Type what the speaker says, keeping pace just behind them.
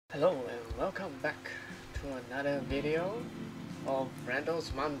Hello and welcome back to another video of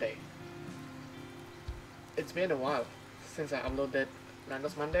Randall's Monday. It's been a while since I uploaded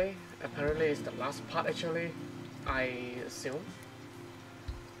Randall's Monday. Apparently it's the last part actually, I assume.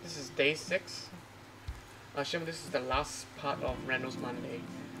 This is day 6. I assume this is the last part of Randall's Monday.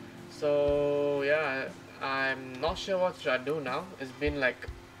 So yeah, I'm not sure what should I do now. It's been like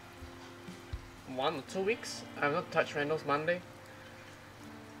 1 or 2 weeks. I've not touched Randall's Monday.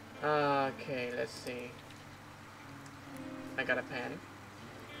 Okay, let's see. I got a pen.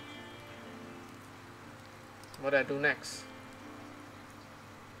 What do I do next?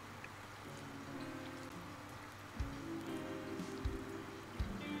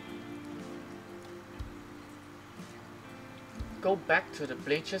 Go back to the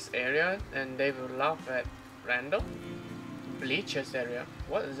bleachers area and they will laugh at Randall? Bleachers area?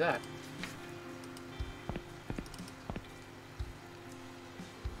 What is that?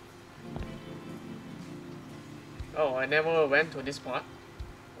 Oh, I never went to this part.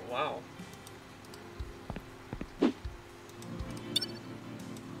 Wow.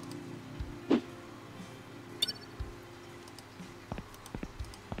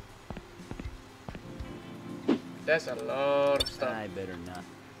 There's a lot of stuff. I better not.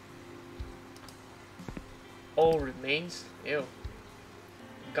 All remains. Ew.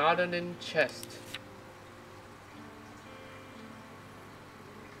 Gardening chest.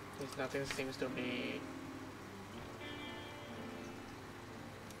 There's nothing seems to be.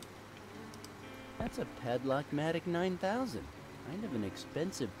 That's a Padlock-Matic 9000. Kind of an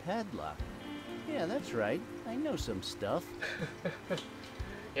expensive padlock. Yeah, that's right. I know some stuff.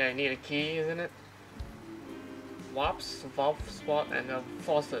 Yeah, I need a key, isn't it? Wops, valve spot, and a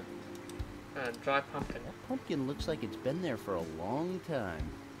faucet. Dry pumpkin. That pumpkin looks like it's been there for a long time.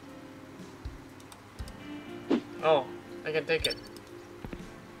 Oh, I can take it.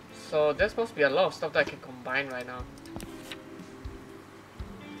 So there's supposed to be a lot of stuff that I can combine right now.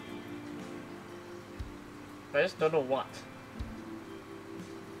 But I just don't know what.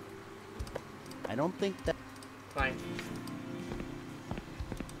 I don't think that... Fine.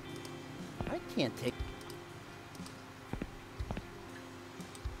 I can't take...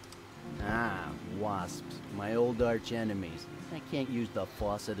 Ah, wasps. My old arch enemies. I can't use the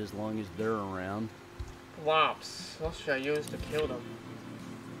faucet as long as they're around. Wops. What should I use to kill them?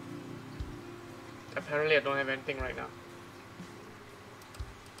 Apparently I don't have anything right now.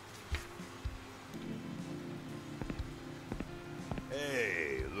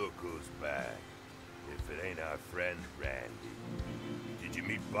 Hey, look who's back. If it ain't our friend Randy. Did you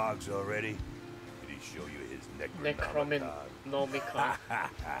meet Boggs already? Did he show you his Necronomicon?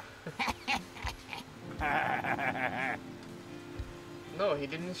 No, he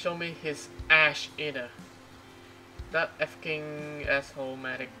didn't show me his ash either. That f-king asshole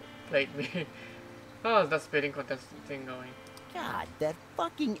medic played me. How is that spitting contest thing going? God, that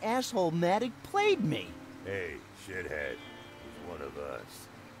fucking asshole Matic played me! Hey, shithead. He's one of us.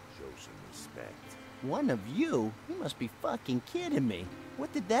 Show some respect. One of you? You must be fucking kidding me.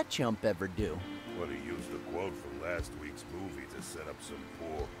 What did that chump ever do? Well, he used a quote from last week's movie to set up some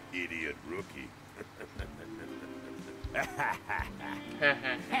poor idiot rookie.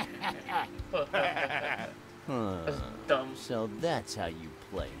 That's dumb. So that's how you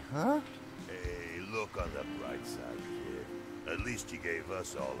play, huh? Hey, look on the bright side, kid. At least you gave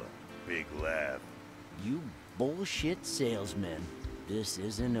us all a big laugh. You bullshit salesman. This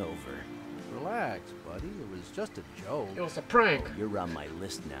isn't over. Relax, buddy. It was just a joke. It was a prank. Oh, you're on my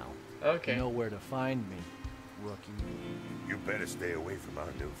list now. Okay. You know where to find me, rookie. You better stay away from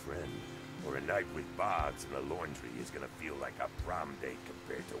our new friend, or a night with Boggs in the laundry is gonna feel like a prom date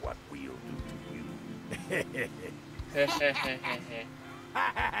compared to what we'll do to you.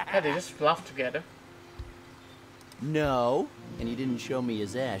 Yeah, they just laugh together. No, and he didn't show me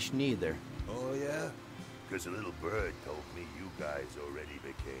his ash neither. Oh, yeah? Because a little bird told me you guys already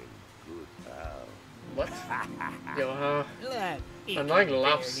became good pals. What? Yo, annoying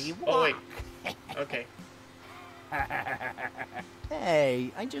laughs. Oh wait. Okay.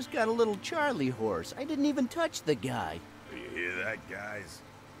 Hey, I just got a little Charlie horse. I didn't even touch the guy. You hear that, guys?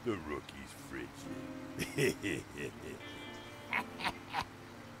 The rookie's frigid.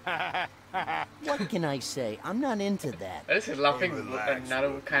 What can I say? I'm not into that. This is laughing Relax, another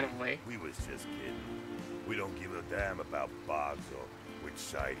rookie. kind of way. We was just kidding. We don't give a damn about Boggs or which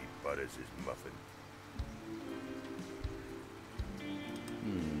side he butters his muffin.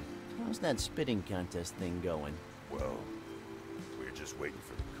 How's that spitting contest thing going? Well, we're just waiting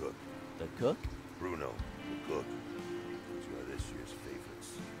for the cook. The cook? Bruno, the cook. He's one of this year's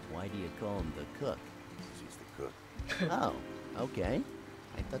favorites. Why do you call him the cook? 'Cause he's the cook. Oh, okay.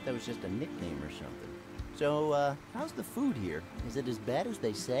 I thought that was just a nickname or something. So, how's the food here? Is it as bad as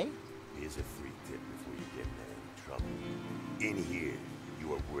they say? Here's a free tip before you get in any trouble. In here,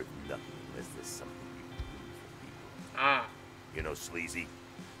 you are worth nothing unless there's something you can do for people. Ah. You know, Sleazy?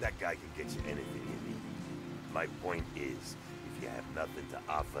 That guy can get you anything you need. My point is, if you have nothing to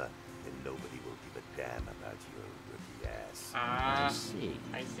offer, then nobody will give a damn about your rookie ass. Ah. I see.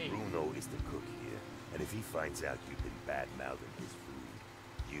 I see. Bruno is the cook here, and if he finds out you've been bad-mouthing his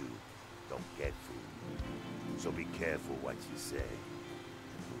food, you don't get food. So be careful what you say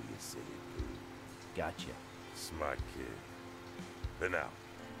and who you say it to. Gotcha. Smart kid. But now,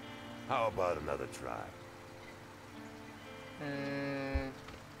 how about another try?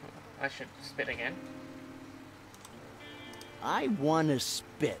 I should spit again. I wanna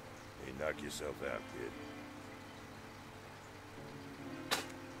spit. Hey, knock yourself out, kid.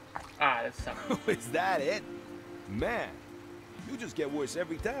 Ah, that's something. Is that it? Man, you just get worse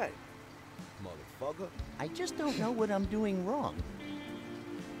every time. Motherfucker. I just don't know what I'm doing wrong.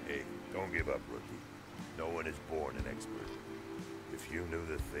 Hey, don't give up, rookie. No one is born an expert. If you knew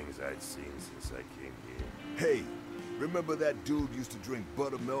the things I'd seen since I came here. Hey, remember that dude used to drink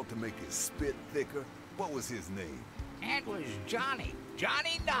buttermilk to make his spit thicker? What was his name? That was Johnny.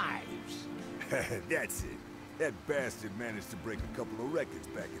 Johnny Knives. That's it. That bastard managed to break a couple of records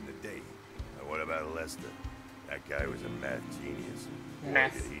back in the day. And what about Lester? That guy was a math genius. Boy,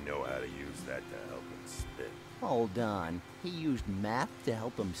 Math. did he know how to use that to help him spit. Hold on. He used math to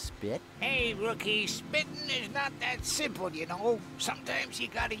help him spit? Hey, rookie, spitting is not that simple, you know. Sometimes you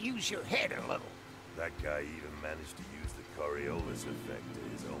gotta use your head a little. That guy even managed to use the Coriolis effect to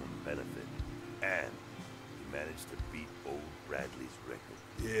his own benefit. And he managed to beat old Bradley's record.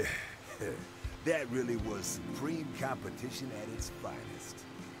 Yeah, that really was supreme competition at its finest.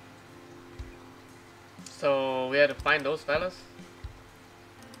 So we had to find those fellas.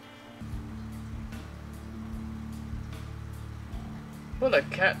 Put a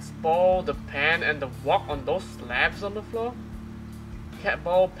cat's ball, the pan, and the wok on those slabs on the floor? Cat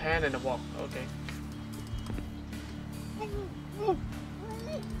ball, pan, and the wok. Okay.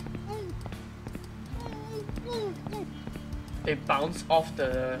 They bounce off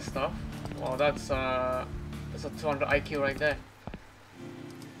the stuff. Wow, that's a 200 IQ right there.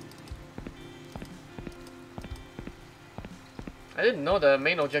 I didn't know the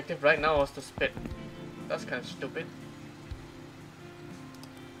main objective right now was to spit. That's kind of stupid.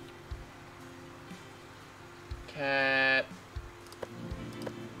 Cat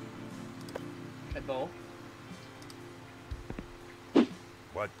ball.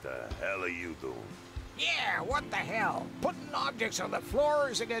 What the hell are you doing? Yeah, what the hell? Putting objects on the floor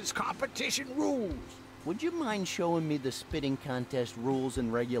is against competition rules. Would you mind showing me the spitting contest rules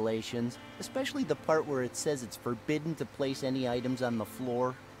and regulations? Especially the part where it says it's forbidden to place any items on the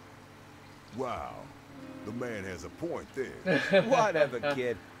floor? Wow, the man has a point there. Whatever,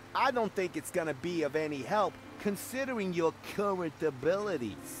 kid. I don't think it's gonna be of any help, considering your current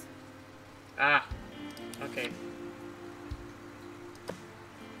abilities. Ah, okay.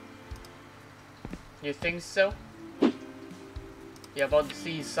 You think so? You're about to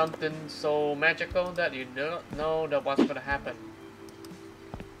see something so magical that you don't know that what's gonna happen.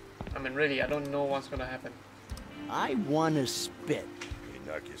 I mean, really, I don't know what's gonna happen. I wanna spit. Hey,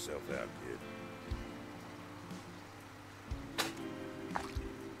 knock yourself out, kid.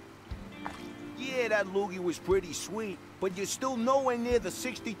 Yeah, that loogie was pretty sweet, but you're still nowhere near the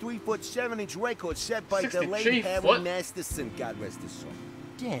 63-foot 7-inch record set by the 63 late Harry foot? Masterson, God rest his soul.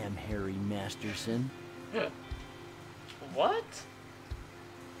 Damn Harry Masterson. What?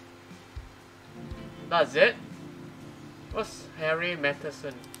 That's it? What's Harry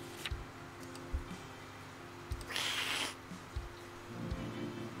Matheson?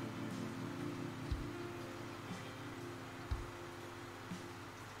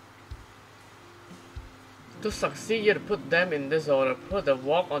 To succeed, you have to put them in this order. Put the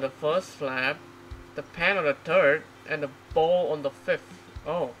wok on the first slab, the pan on the third, and the bowl on the fifth.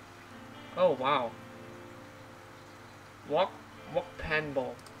 Oh. Oh, wow. Wok, pan,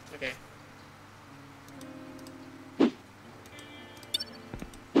 bowl. Okay.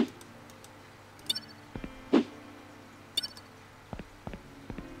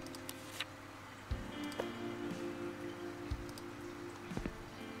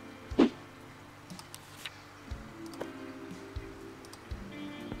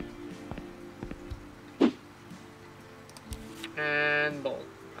 And bowl.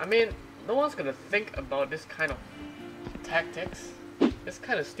 I mean, no one's gonna think about this kind of tactics. It's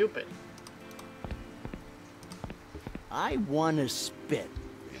kind of stupid. I wanna spit.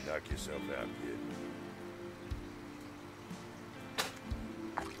 Hey, knock yourself out, kid.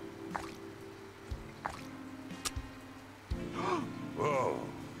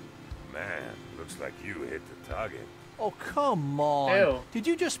 Target. Oh, come on. Ew. Did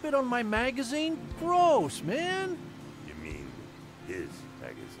you just spit on my magazine? Gross, man. You mean his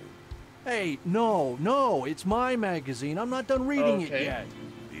magazine? Hey, no, it's my magazine. I'm not done reading it Okay. yet.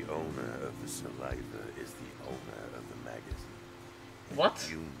 The owner of the saliva is the owner of the magazine. What?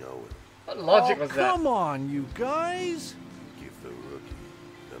 You know it. What logic Oh, was that? come on, you guys. Give the rookie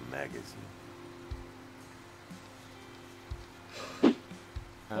the magazine.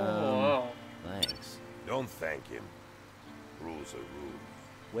 Oh, wow. Thanks. Don't thank him. Rules are rules.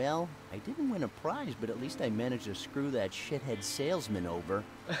 Well, I didn't win a prize, but at least I managed to screw that shithead salesman over.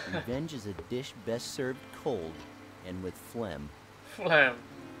 Revenge is a dish best served cold, and with phlegm. Phlegm.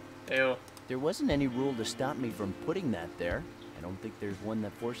 Ew. There wasn't any rule to stop me from putting that there. I don't think there's one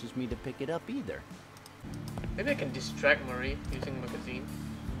that forces me to pick it up either. Maybe I can distract Marie using magazine.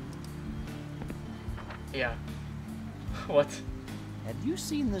 Yeah. What? Have you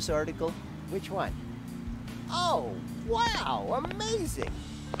seen this article? Which one? Oh, wow, amazing!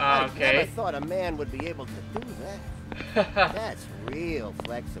 Ah, I okay. never thought a man would be able to do that. That's real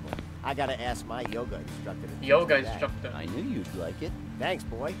flexible. I gotta ask my yoga instructor to teach Yoga me that. instructor. I knew you'd like it. Thanks,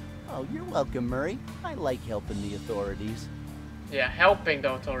 boy. Oh, you're welcome, Murray. I like helping the authorities. Yeah, helping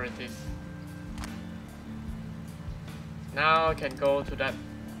the authorities. Now I can go to that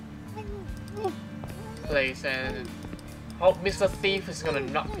place and hope Mr. Thief is gonna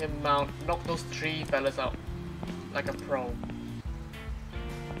knock him out, knock those 3 fellas out like a pro.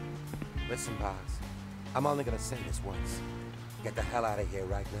 Listen, boss. I'm only gonna say this once. Get the hell out of here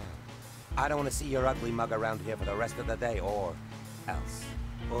right now. I don't want to see your ugly mug around here for the rest of the day, or else.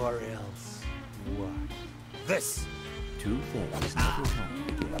 Or else what? This! 2 things never happened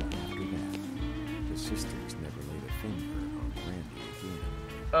again after that. The sisters never laid a finger on Randy again.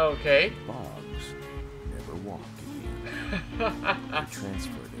 Okay. Boggs never walked again. They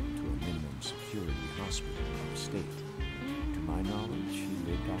transferred him to a minimum security hospital upstate. To my knowledge, he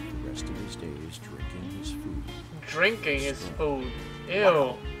lived out the rest of his days drinking his food. Drinking his food.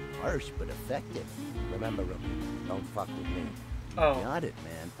 Ew. Harsh but effective. Remember, rookie, don't fuck with me. Oh. Got it,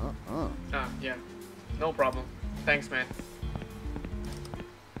 man. Ah, yeah. No problem. Thanks, man.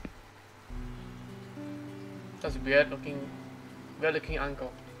 That's weird looking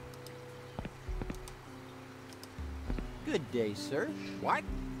uncle. Good day, sir. What?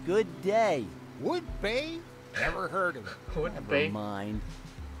 Good day. Wood Bay? Never heard of it. Would Never be. mind.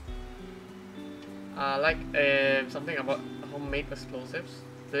 Like something about homemade explosives.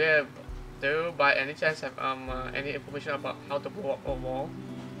 Do you by any chance have any information about how to blow up a wall?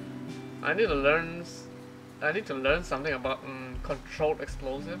 I need to learn something about controlled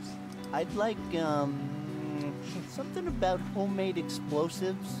explosives. I'd like, something about homemade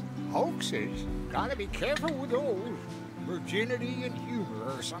explosives. Hoaxes? Gotta be careful with those. Virginity and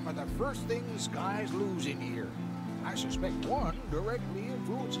humor are some of the first things guys lose in here. I suspect one directly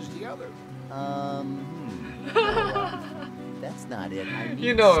influences the other. No, that's not it. I need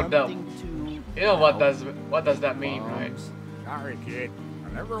You know, something to... You know what does that mean, right? bombs. Sorry, kid.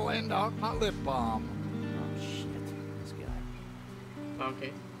 I'll never lend out my lip balm. Oh, shit. This guy.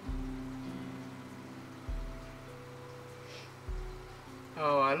 Okay.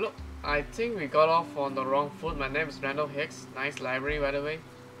 Oh, I think we got off on the wrong foot. My name is Randal Hicks. Nice library, by the way.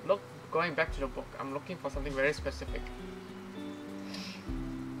 Going back to the book, I'm looking for something very specific.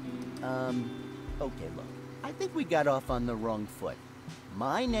 Okay, look. I think we got off on the wrong foot.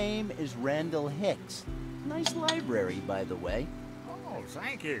 My name is Randal Hicks. Nice library, by the way. Oh,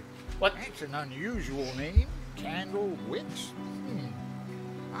 thank you. What? That's an unusual name. Candle Wicks?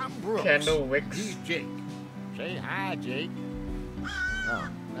 I'm Brooks. Candle Wicks. He's Jake. Say hi, Jake. Oh,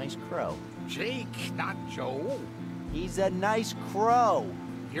 nice crow. Jake, not Joe. He's a nice crow.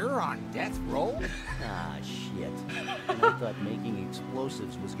 You're on death row? Ah, shit. And I thought making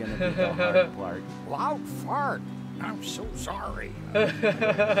explosives was gonna be the hard part. Loud fart. I'm so sorry. From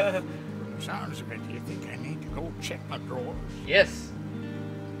the sounds of it, do you think I need to go check my drawers? Yes.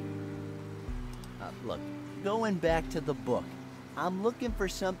 Look, going back to the book, I'm looking for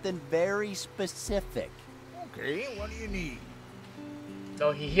something very specific. Okay, what do you need?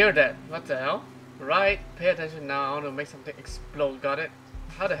 So he hear that. What the hell? Right. Pay attention now. I want to make something explode. Got it?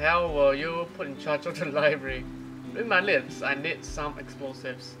 How the hell were you put in charge of the library? With my lips, I need some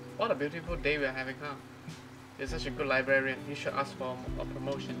explosives. What a beautiful day we're having, huh? You're such a good librarian. You should ask for a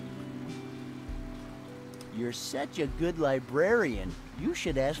promotion. You're such a good librarian. You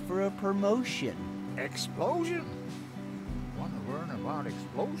should ask for a promotion. Explosion? Want to learn about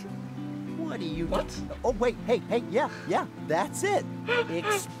explosion? What are you... What? Oh, wait, hey, yeah, that's it.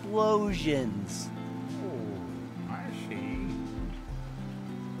 Explosions. Oh, I see.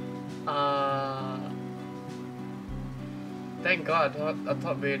 Thank God, I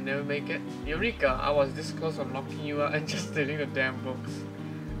thought we'd never make it. Eureka, I was this close on knocking you out and just stealing the damn books.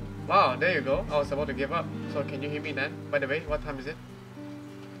 Wow, there you go. I was about to give up. So can you hear me then? By the way, what time is it?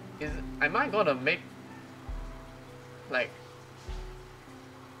 Am I gonna make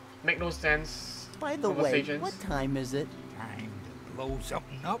no sense By the way, what time is it? Time to blow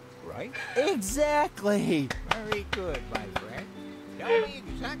something up, right? Exactly! Very good, my friend. Tell me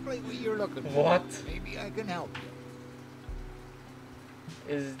exactly what you're looking for. What? Maybe I can help you.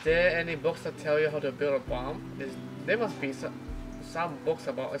 Is there any books that tell you how to build a bomb? There must be some books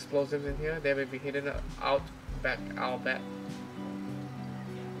about explosives in here. They will be hidden out back, I'll bet.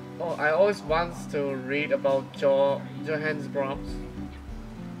 Oh, I always want to read about Johannes Brahms.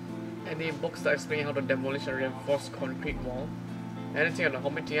 Any books that explain how to demolish a reinforced concrete wall? Anything on the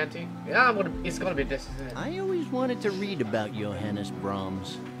homing TNT? Yeah, it's gonna be this, isn't it? I always wanted to read about Johannes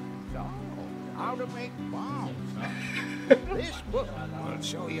Brahms. So, how to make bombs, huh? This book will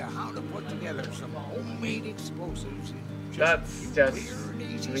show you how to put together some homemade explosives in That's just clear and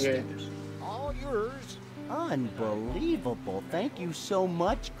easy weird. steps. All yours. Unbelievable. Thank you so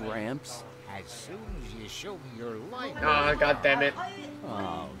much, Gramps. As soon as you show me your light. Ah, god damn it.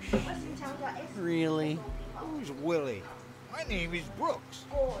 Oh, really? Who's Willie? My name is Brooks.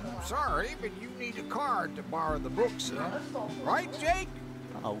 I'm sorry, but you need a card to borrow the books, huh? Right, Jake?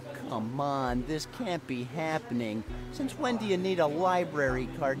 Oh, come on. This can't be happening. Since when do you need a library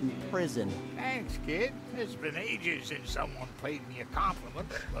card in prison? Thanks, kid. It's been ages since someone paid me a compliment,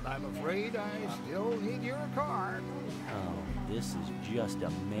 but I'm afraid I still need your card. Oh, this is just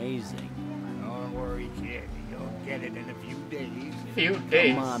amazing. Don't worry, kid. You'll get it in a few days. Few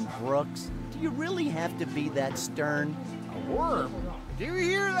days? Come on, Brooks. Do you really have to be that stern? A worm? Do you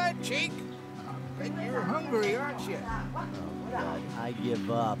hear that, Jake? I bet you're hungry, aren't you? Oh, God, I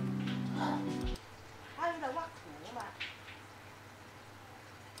give up.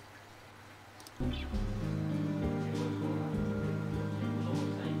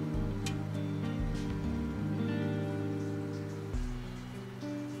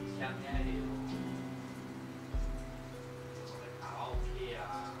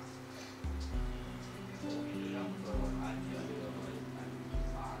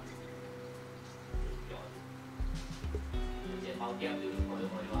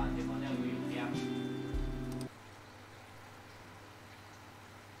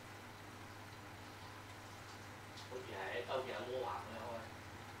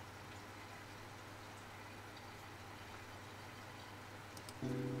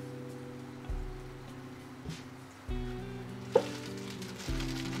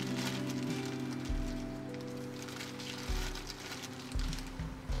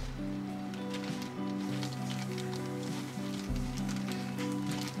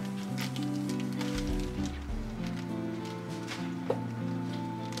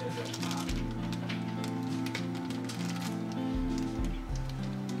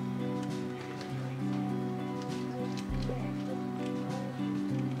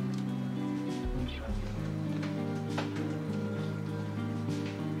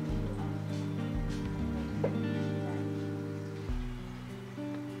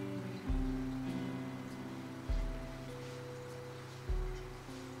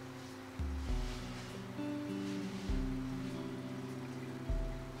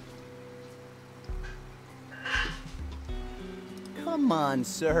 Come on,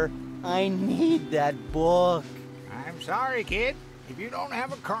 sir. I need that book. I'm sorry, kid. If you don't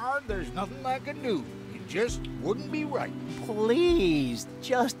have a card, there's nothing I can do. It just wouldn't be right. Please,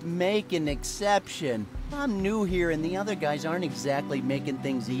 just make an exception. I'm new here and the other guys aren't exactly making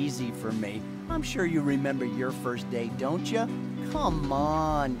things easy for me. I'm sure you remember your first day, don't you? Come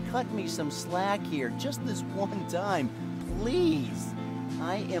on, cut me some slack here, just this one time, please.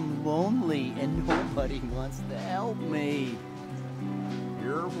 I am lonely and nobody wants to help me.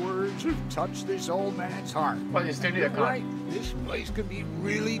 Your words have touched this old man's heart. Well, you still need a You're card. right. This place can be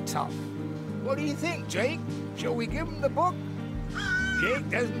really tough. What do you think, Jake? Shall we give him the book? Jake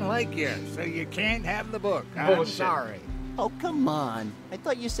doesn't like you, so you can't have the book. I'm Bullshit. sorry. Oh, come on. I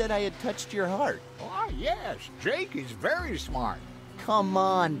thought you said I had touched your heart. Oh, yes. Jake is very smart. Come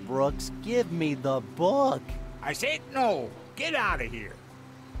on, Brooks. Give me the book. I said no. Get out of here.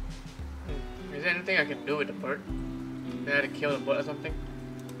 Is there anything I can do with the bird? Did I have to kill the bird or something?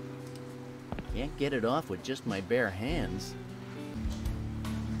 Can't get it off with just my bare hands.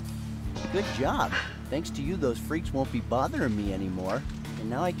 Good job. Thanks to you, those freaks won't be bothering me anymore. And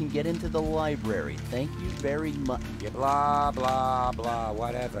now I can get into the library. Thank you very much. Yeah, blah, blah, blah,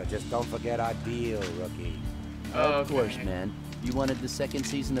 whatever. Just don't forget our deal, rookie. Of course, man. You wanted the second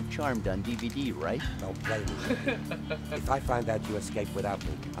season of Charmed on DVD, right? Don't play with me. If I find out you escaped without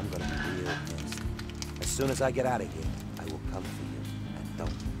me, I'm gonna be real pissed. As soon as I get out of here, I will come for you. And don't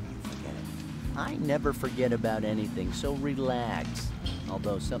you forget it. I never forget about anything, so relax.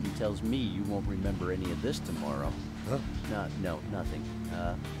 Although something tells me you won't remember any of this tomorrow. Huh? No, nothing.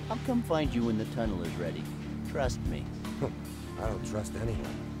 I'll come find you when the tunnel is ready. Trust me. I don't trust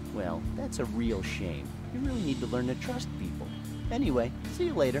anyone. Well, that's a real shame. You really need to learn to trust people. Anyway, see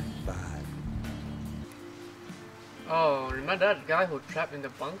you later. Bye. Oh, remember that guy who trapped in the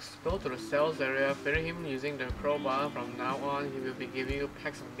bunks? Go to the cells area, feed him using the crowbar. From now on, he will be giving you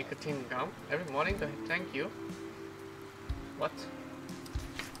packs of nicotine gum every morning to thank you. What?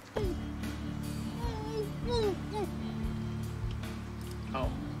 Oh.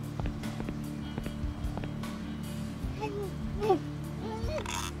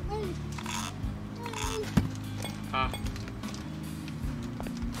 Ah.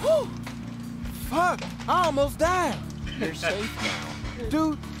 Fuck! I almost died! You're safe now.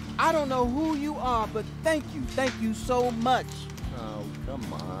 Dude, I don't know who you are, but thank you so much. Oh,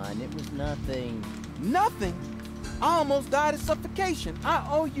 come on. It was nothing. Nothing? I almost died of suffocation. I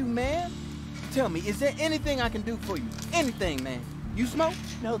owe you, man. Tell me, is there anything I can do for you? Anything, man. You smoke?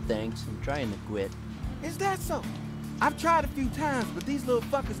 No thanks. I'm trying to quit. Is that so? I've tried a few times, but these little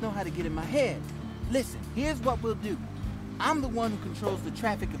fuckers know how to get in my head. Listen, here's what we'll do. I'm the one who controls the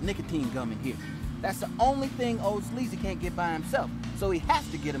traffic of nicotine gum in here. That's the only thing old Sleazy can't get by himself, so he has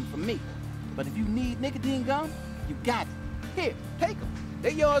to get them from me. But if you need nicotine gum, you got it. Here, take them.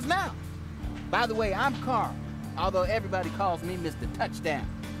 They're yours now. By the way, I'm Carl, although everybody calls me Mr. Touchdown.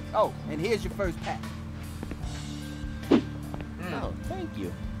 Oh, and here's your first pack. Oh, thank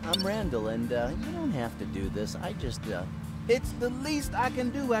you. I'm Randal, and you don't have to do this. I just, It's the least I can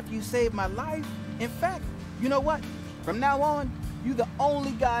do after you saved my life. In fact, you know what? From now on, you're the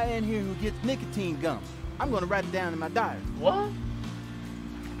only guy in here who gets nicotine gum. I'm gonna write it down in my diary. What?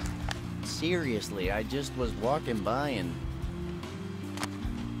 Seriously, I just was walking by and...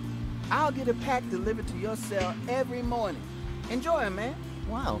 I'll get a pack delivered to your cell every morning. Enjoy 'em, man.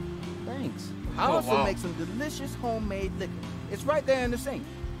 Wow, thanks. I Oh, also wow. make some delicious homemade liquor. It's right there in the sink.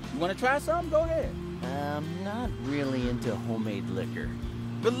 You wanna try some? Go ahead. Not really into homemade liquor.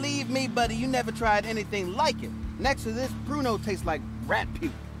 Believe me, buddy, you never tried anything like it. Next to this, Bruno tastes like rat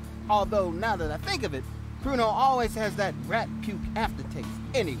puke. Although, now that I think of it, Bruno always has that rat puke aftertaste.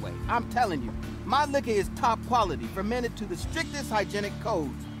 Anyway, I'm telling you, my liquor is top quality, fermented to the strictest hygienic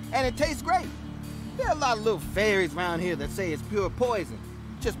codes. And it tastes great. There are a lot of little fairies around here that say it's pure poison,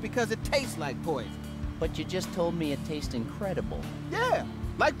 just because it tastes like poison. But you just told me it tastes incredible. Yeah,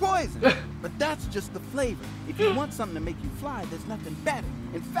 like poison. But that's just the flavor. If you want something to make you fly, there's nothing better.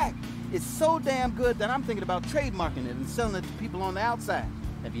 In fact, it's so damn good that I'm thinking about trademarking it and selling it to people on the outside.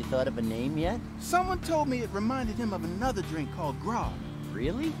 Have you thought of a name yet? Someone told me it reminded him of another drink called grog.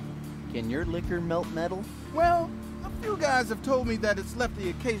 Really? Can your liquor melt metal? Well, a few guys have told me that it's left the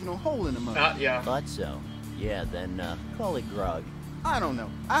occasional hole in the mud. Yeah. Thought so. Yeah, then call it grog. I don't know.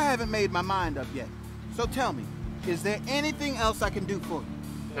 I haven't made my mind up yet. So tell me, is there anything else I can do for you?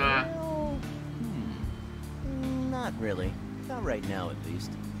 Nah. Well, not really. Not right now, at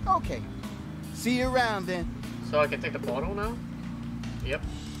least. Okay. See you around then. So I can take the bottle now? Yep.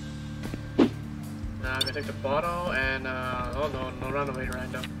 Now I can take the bottle and oh no, run away,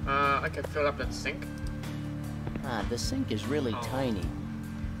 Randal. I can fill up that sink. Ah, the sink is really Oh. tiny.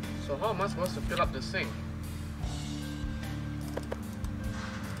 So how am I supposed to fill up the sink?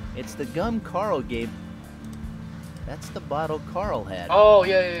 It's the gum Carl gave. That's the bottle Carl had. Oh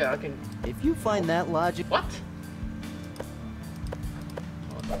yeah, I can. If you find that logic... What?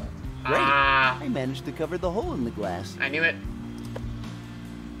 Great. Ah, I managed to cover the hole in the glass. I knew it.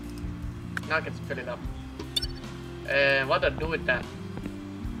 Now I can fill it up. And what do I do with that?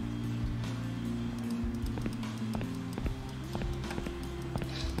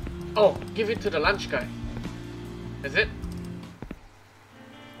 Oh, give it to the lunch guy. Is it?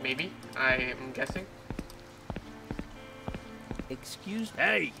 Maybe. I am guessing. Excuse me.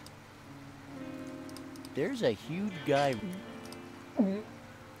 Hey! There's a huge guy... Come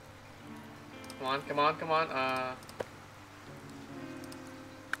on.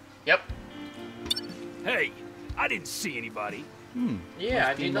 Yep. Hey! I didn't see anybody. Yeah, I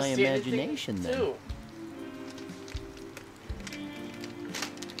Must be did not my see imagination anything then. too.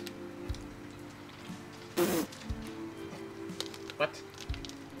 What?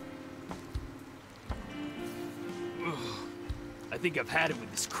 I think I've had it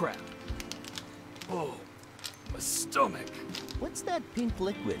with this crap. Oh, my stomach. What's that pink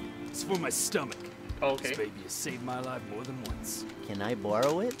liquid? It's for my stomach. Okay. This baby has saved my life more than once. Can I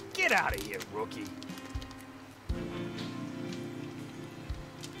borrow it? Get out of here, rookie.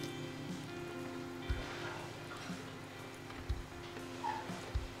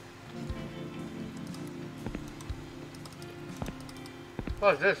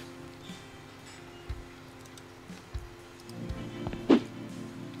 What is this?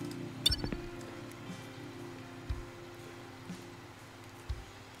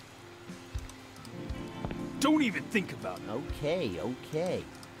 Don't even think about it. Okay, okay.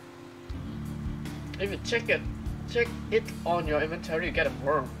 If you check it on your inventory, you get a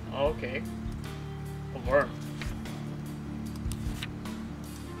worm. Okay. A worm.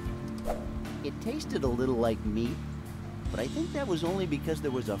 It tasted a little like meat, but I think that was only because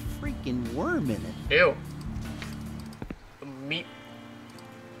there was a freaking worm in it. Ew. Meat.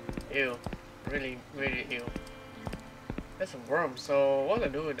 Ew. Really, really ew. That's a worm, so what do I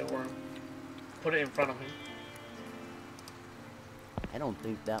do with the worm? Put it in front of him. I don't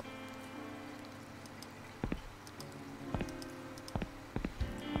think that...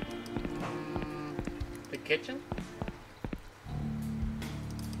 The kitchen?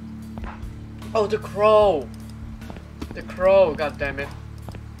 Oh, the crow! The crow, god damn it.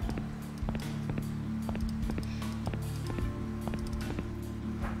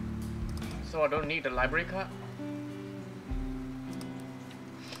 So I don't need the library card?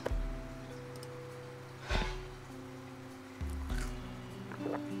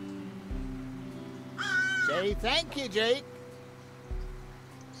 Say thank you, Jake.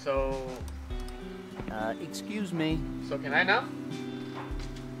 So... excuse me. So can I now?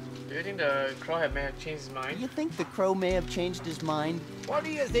 Do you think the crow may have changed his mind? You think the crow may have changed his mind? What do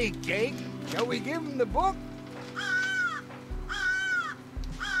you think, Jake? Shall we give him the book?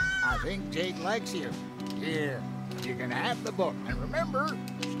 I think Jake likes you. Here, you can have the book. And remember,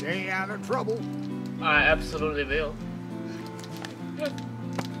 stay out of trouble. I absolutely will.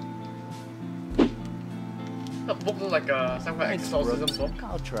 The book looks like some kind of Thanks, exorcism Brooks. book.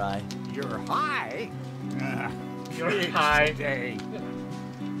 I'll try. You're high. You're Tricks high. Today.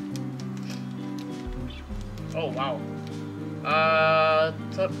 Oh wow.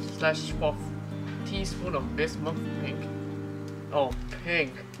 3/4 teaspoon of bismuth pink. Oh,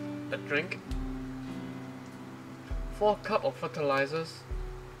 pink. The drink. 4 cup of fertilizers.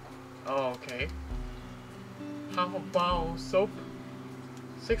 Oh, okay. Half a bar of soap.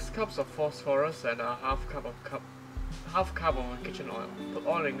 6 cups of phosphorus and a half cup of kitchen oil. Put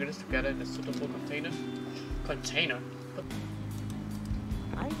all the ingredients together in a suitable container.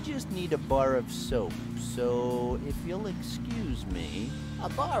 I just need a bar of soap, so if you'll excuse me... A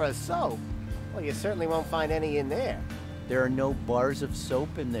bar of soap? Well, you certainly won't find any in there. There are no bars of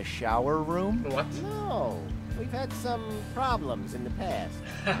soap in the shower room? What? No. We've had some problems in the past.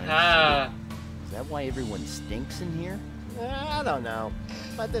 Is that why everyone stinks in here? I don't know.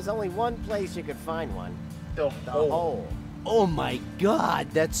 But there's only one place you could find one. The hole. Oh my god,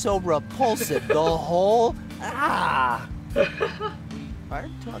 that's so repulsive. The hole? Ah! We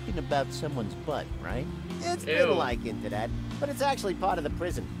aren't talking about someone's butt, right? It's Ew. been likened to that, but it's actually part of the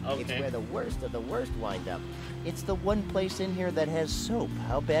prison. Okay. It's where the worst of the worst wind up. It's the one place in here that has soap.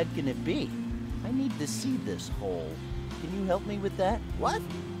 How bad can it be? I need to see this hole. Can you help me with that? What?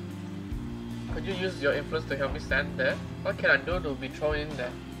 Could you use your influence to help me stand there? What can I do to be thrown in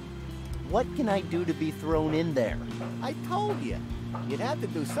there? What can I do to be thrown in there? I told you. You'd have to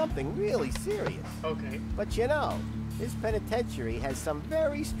do something really serious. Okay. But you know, this penitentiary has some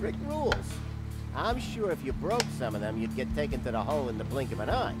very strict rules. I'm sure if you broke some of them, you'd get taken to the hole in the blink of an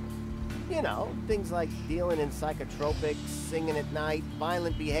eye. You know, things like dealing in psychotropics, singing at night,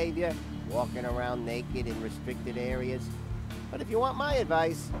 violent behavior, walking around naked in restricted areas. But if you want my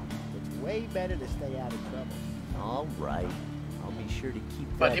advice, it's way better to stay out of trouble. All right. I'll be sure to keep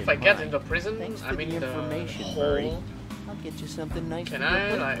that But if in I get mind. into prison, Thanks for I mean the the information, hole, Murray. I'll get you something nice can for your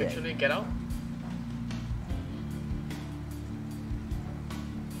I like birthday. actually get out?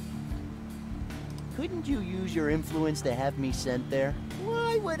 Couldn't you use your influence to have me sent there?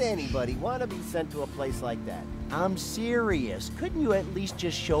 Why would anybody want to be sent to a place like that? I'm serious. Couldn't you at least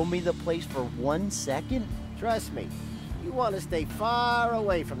just show me the place for 1 second? Trust me, you want to stay far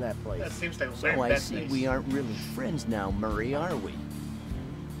away from that place. That seems like a So very I bad see place. we aren't really friends now, Murray, are we?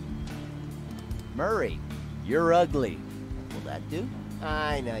 Murray, you're ugly. Will that do?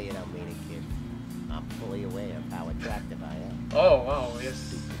 I know you don't mean it, kid. I'm fully aware of how attractive I am. Oh wow,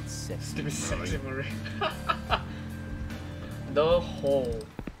 yes. Stupid sexy. Stupid sexy Marie. The hole.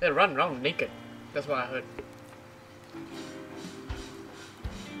 They run around naked. That's what I heard.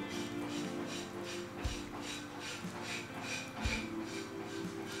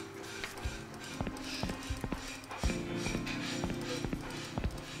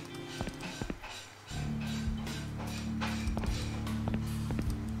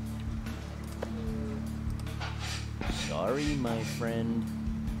 sorry, my friend.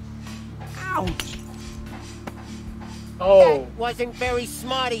 Ouch! Oh, That wasn't very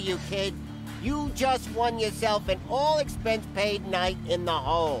smart of you, kid. You just won yourself an all-expense-paid night in the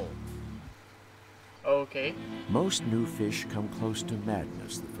hole. okay. Most new fish come close to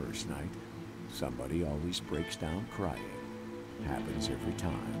madness the first night. Somebody always breaks down crying. Happens every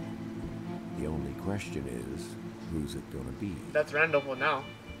time. The only question is, who's it gonna be? That's Randall for now.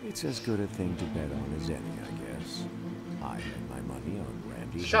 It's as good a thing to bet on as any, I guess. I had my money on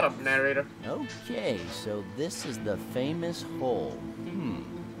Randy. Shut up, narrator. Okay, so this is the famous hole.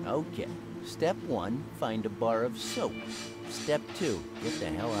 Okay. Step 1, find a bar of soap. Step 2, get the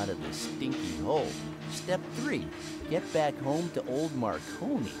hell out of this stinky hole. Step 3, get back home to old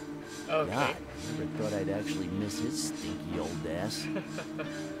Marconi. Okay. God, never thought I'd actually miss his stinky old ass.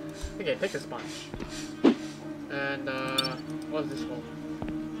 Okay, take the sponge. And, what's this hole?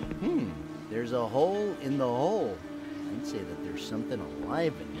 There's a hole in the hole. I'd say that there's something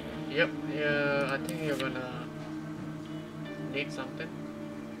alive in there. Yep, yeah, I think you're gonna need something.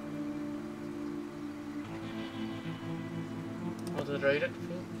 Was it rated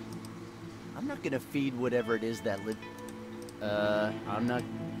food? I'm not gonna feed whatever it is that I'm not...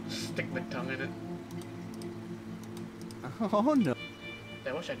 Stick my tongue in it. Oh no.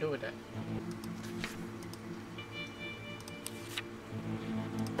 Yeah, what should I do with that?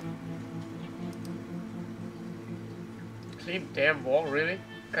 Clean damn wall, really?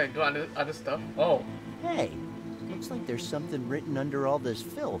 Can I do other stuff? Oh. Hey, looks like there's something written under all this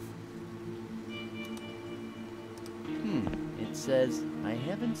filth. It says, I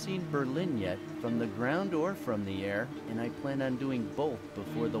haven't seen Berlin yet, from the ground or from the air, and I plan on doing both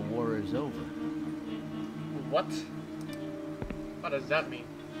before the war is over. What? What does that mean?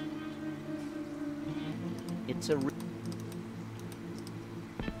 It's a...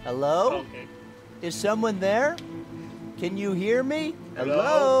 Hello? Okay. Is someone there? Can you hear me?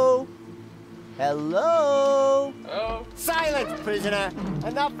 Hello? Hello? Oh. Silence, prisoner!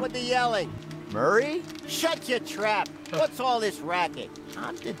 Enough with the yelling! Murray? Shut your trap! What's all this racket?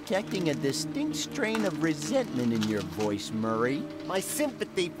 I'm detecting a distinct strain of resentment in your voice, Murray. My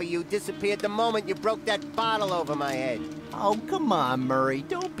sympathy for you disappeared the moment you broke that bottle over my head. Oh, come on, Murray.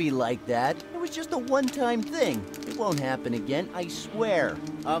 Don't be like that. It was just a one-time thing. It won't happen again, I swear.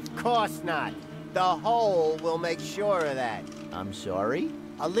 Of course not. The hole will make sure of that. I'm sorry?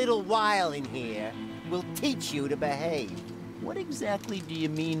 A little while in here will teach you to behave. What exactly do you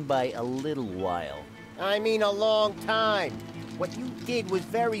mean by a little while? I mean a long time. What you did was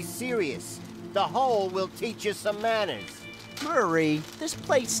very serious. The hole will teach you some manners. Murray, this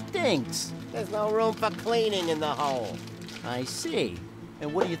place stinks. There's no room for cleaning in the hole. I see.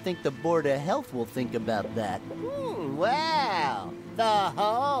 And what do you think the Board of Health will think about that? Well, the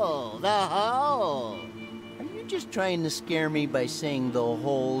hole, the hole. Are you just trying to scare me by saying the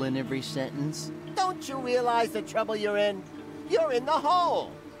hole in every sentence? Don't you realize the trouble you're in? You're in the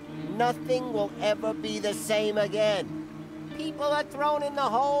hole. Nothing will ever be the same again. People are thrown in the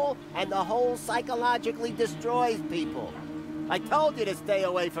hole, and the hole psychologically destroys people. I told you to stay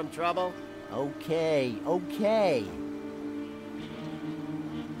away from trouble. Okay, okay.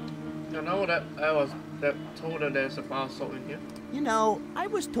 I know that told her there's a bar of soap in here. You know, I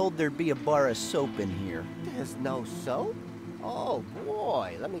was told there'd be a bar of soap in here. There's no soap? Oh,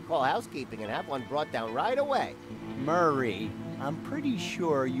 boy. Let me call housekeeping and have one brought down right away. Murray, I'm pretty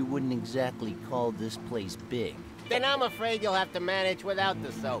sure you wouldn't exactly call this place big. Then I'm afraid you'll have to manage without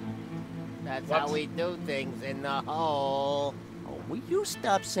the soap. That's What? how we do things in the hole. Oh, will you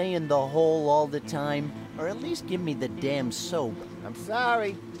stop saying the hole all the time? Or at least give me the damn soap. I'm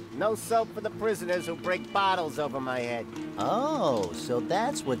sorry. No soap for the prisoners who break bottles over my head. Oh, so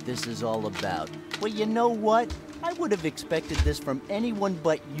that's what this is all about. Well, you know what? I would have expected this from anyone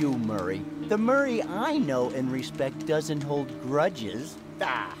but you, Murray. The Murray I know and respect doesn't hold grudges.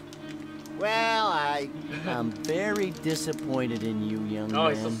 Ah. Well, I'm very disappointed in you, young Oh,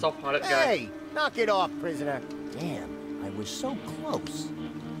 man. he's a soft-hearted guy. Hey, knock it off, prisoner. Damn, I was so close.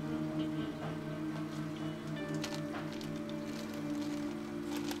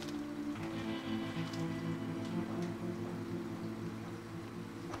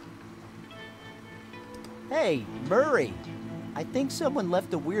 Hey, Murray. I think someone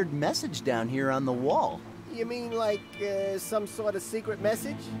left a weird message down here on the wall. You mean like some sort of secret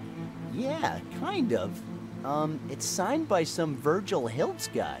message? Yeah, kind of. It's signed by some Virgil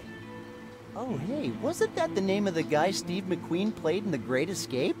Hiltz guy. Oh, hey, wasn't that the name of the guy Steve McQueen played in The Great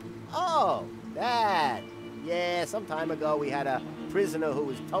Escape? Oh, that. Yeah, some time ago we had a prisoner who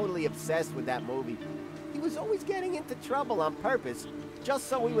was totally obsessed with that movie. He was always getting into trouble on purpose, just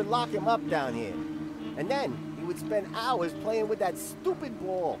so we would lock him up down here. And then he would spend hours playing with that stupid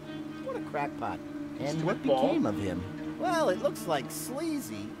ball. What a crackpot. And what became of him? Well, it looks like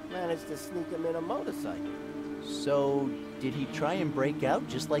Sleazy managed to sneak him in a motorcycle. So, did he try and break out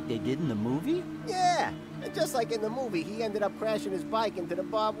just like they did in the movie? Yeah, and just like in the movie, he ended up crashing his bike into the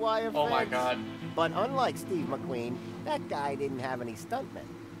barbed wire fence. Oh my god. But unlike Steve McQueen, that guy didn't have any stuntmen.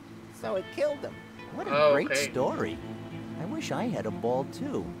 So it killed him. What a great story. I wish I had a ball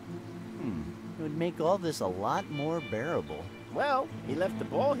too. It would make all this a lot more bearable. Well, he left the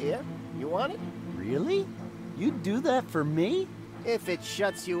ball here. You want it? Really? You'd do that for me? If it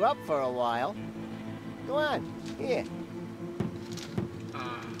shuts you up for a while. Go on, here.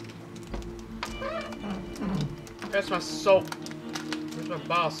 Where's my soap? Where's my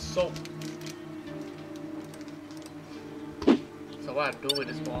bar of soap? So what I do with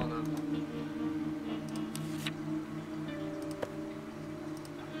this ball now?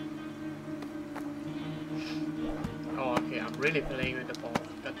 Oh, okay, I'm really playing with the ball.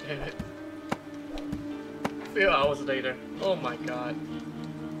 God damn it. A few hours later. Oh my god.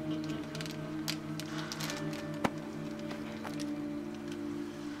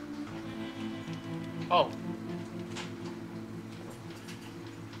 Oh.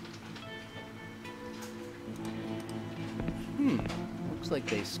 Looks like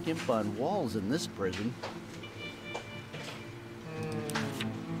they skimp on walls in this prison.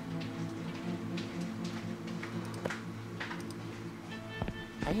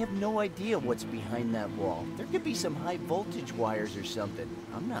 I have no idea what's behind that wall. There could be some high voltage wires or something.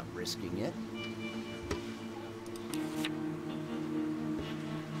 I'm not risking it.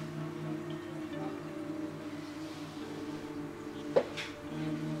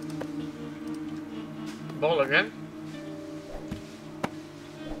 Ball again?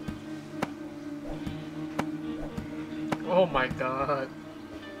 Oh my god.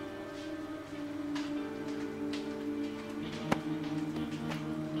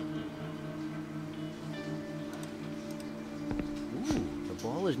 Ooh, the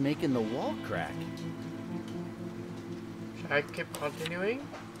ball is making the wall crack. Should I keep continuing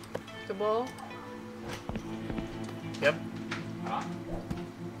the ball? Yep.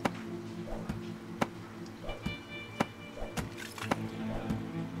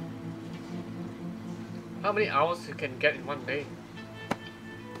 How many hours you can get in one day?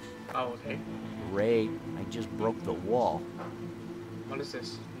 Oh, okay. Great, I just broke the wall. What is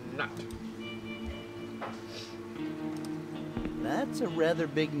this? Nut. That's a rather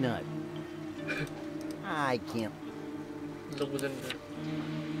big nut. I can't. Loosen it.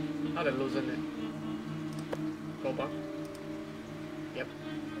 How to loosen it? Go back. Yep.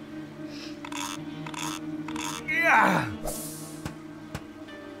 Yeah.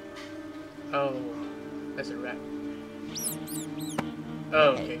 Oh, that's a rat. Oh,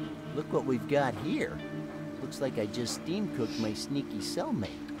 okay. Look what we've got here. Looks like I just steam cooked my sneaky cellmate.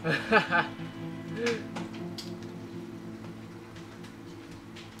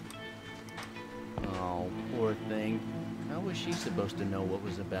 Oh, poor thing. How was she supposed to know what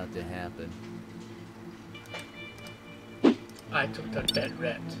was about to happen? I took the dead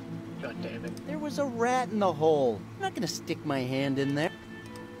rat. God damn it. There was a rat in the hole. I'm not gonna stick my hand in there.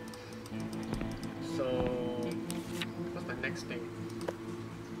 So, what's the next thing?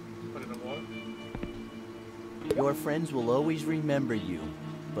 Put it in the water? Your friends will always remember you,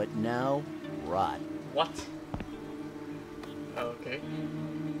 but now, rot. What? Okay.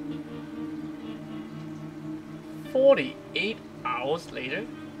 48 hours later?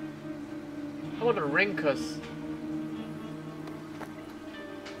 How about the wrinkles?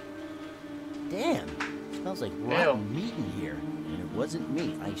 Damn, smells like rotten meat in here. And it wasn't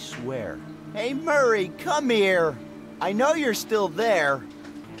me, I swear. Hey Murray, come here. I know you're still there.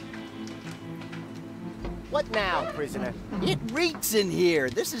 What now, prisoner? It reeks in here.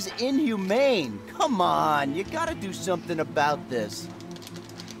 This is inhumane. Come on, you gotta do something about this.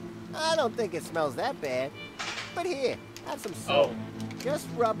 I don't think it smells that bad. But here, have some soap. Just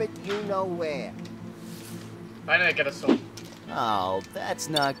rub it you know where. Why did I get a soap? Oh, that's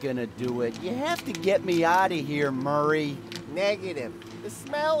not gonna do it. You have to get me out of here, Murray. Negative. The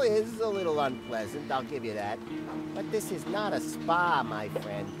smell is a little unpleasant, I'll give you that. But this is not a spa, my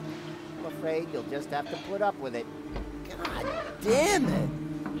friend. I'm afraid you'll just have to put up with it. God damn it!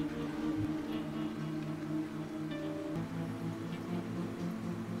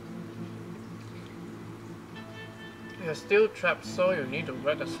 You're still trapped, so you need to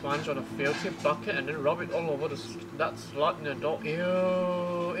wet the sponge on a filthy bucket and then rub it all over that slot in the door.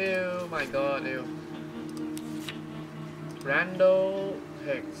 Ew, ew, my god, ew. Randal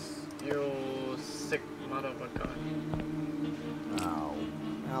Hicks, you sick mother of a gun. Oh,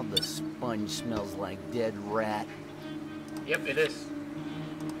 Now the sponge smells like dead rat. Yep, it is.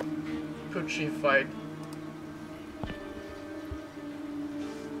 Putrefied.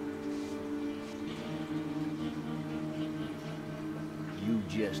 You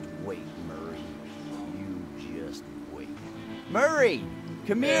just wait, Murray. You just wait. Murray!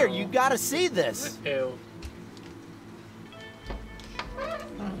 Come here, you gotta see this! Ew.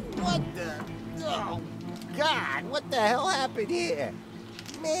 What the? Oh, God, what the hell happened here?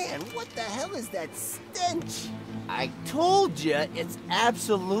 Man, what the hell is that stench? I told you, it's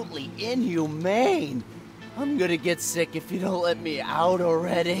absolutely inhumane. I'm gonna get sick if you don't let me out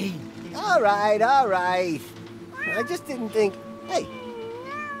already. All right, all right. I just didn't think... Hey,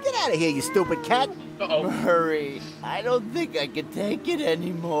 get out of here, you stupid cat. Uh-oh. Murray, I don't think I can take it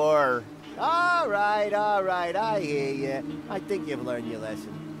anymore. All right, I hear you. I think you've learned your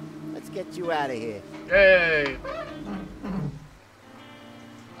lesson. Let's get you out of here. Hey.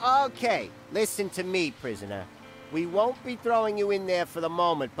 Okay, listen to me, prisoner. We won't be throwing you in there for the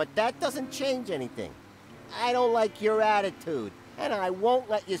moment, but that doesn't change anything. I don't like your attitude, and I won't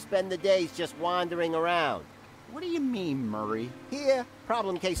let you spend the days just wandering around. What do you mean, Murray? Here,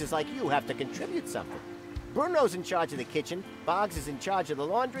 problem cases like you have to contribute something. Bruno's in charge of the kitchen, Boggs is in charge of the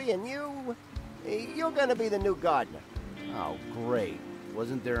laundry, and you're gonna be the new gardener. Oh, great.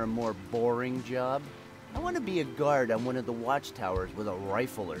 Wasn't there a more boring job? I want to be a guard on one of the watchtowers with a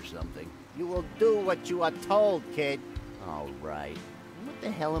rifle or something. You will do what you are told, kid. All right. What the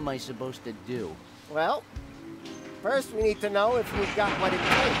hell am I supposed to do? Well, first we need to know if you've got what it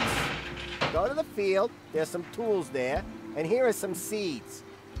takes. Go to the field, there's some tools there, and here are some seeds.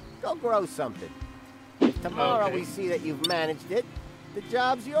 Go grow something. If tomorrow we see that you've managed it, the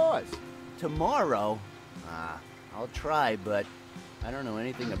job's yours. Tomorrow? I'll try, but I don't know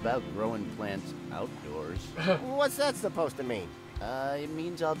anything about growing plants outdoors. What's that supposed to mean? It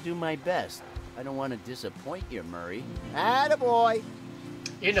means I'll do my best. I don't want to disappoint you, Murray. Attaboy!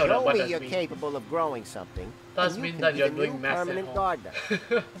 You know Show what me that you're means. capable of growing something. Does and mean you that can you're be the doing new math at permanent home. gardener.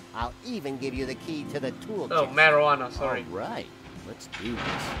 I'll even give you the key to the tool Oh, chest. marijuana, sorry. All right, let's do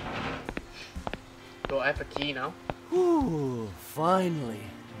this. Do I have a key now? Whew, finally.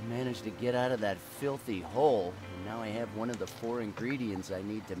 I managed to get out of that filthy hole, and now I have one of the 4 ingredients I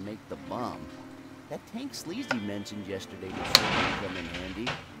need to make the bomb. That tank Sleazy mentioned yesterday would certainly come in handy,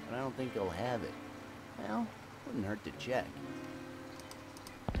 but I don't think he'll have it. Well, wouldn't hurt to check.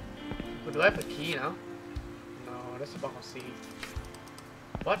 But do I have a key now? No, that's a box of seed.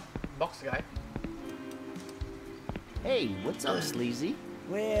 What? Box guy? Hey, what's up, Sleazy?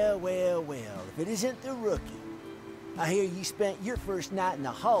 Well, well, well, if it isn't the rookie. I hear you spent your first night in the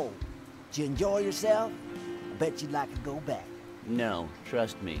hole. Did you enjoy yourself? I bet you'd like to go back. No,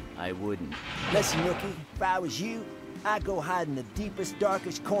 trust me, I wouldn't. Listen, rookie, if I was you, I'd go hide in the deepest,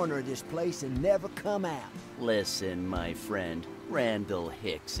 darkest corner of this place and never come out. Listen, my friend, Randal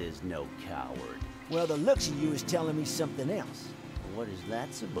Hicks is no coward. Well, the looks of you is telling me something else. What is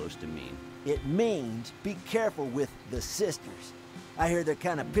that supposed to mean? It means be careful with the sisters. I hear they're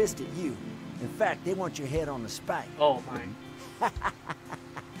kind of pissed at you. In fact, they want your head on the spike. Oh, my.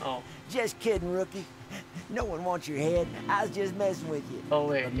 Oh. Just kidding, rookie. No one wants your head. I was just messing with you. Oh,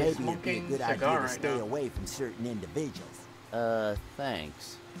 wait, but he's maybe it'd be a smoking good cigar idea to right stay now. away from certain individuals.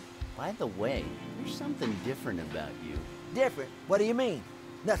 Thanks. By the way, there's something different about you. Different? What do you mean?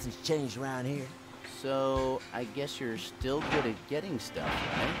 Nothing's changed around here. So, I guess you're still good at getting stuff,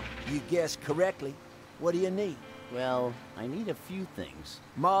 right? You guessed correctly. What do you need? Well, I need a few things.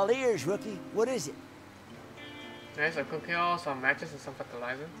 I'm all ears, rookie. What is it? There's a cooking oil, some matches, and some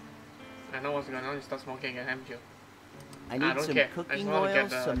fertilizer. I know what's going on. You start smoking and haven't you? I need don't some care. I just cooking wanna oil, get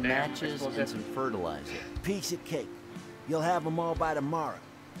the some damn matches, and explosive. some fertilizer. Piece of cake. You'll have them all by tomorrow.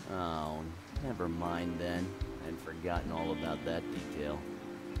 Oh, never mind then. I'd forgotten all about that detail.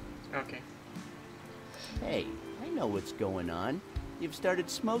 Okay. Hey, I know what's going on. You've started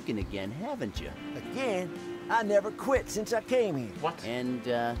smoking again, haven't you? Again? I never quit since I came here. What? And,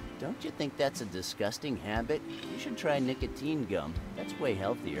 don't you think that's a disgusting habit? You should try nicotine gum. That's way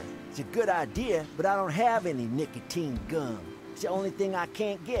healthier. It's a good idea, but I don't have any nicotine gum. It's the only thing I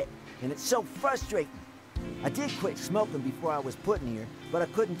can't get, and it's so frustrating. I did quit smoking before I was put in here, but I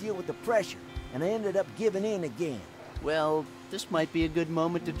couldn't deal with the pressure, and I ended up giving in again. Well, this might be a good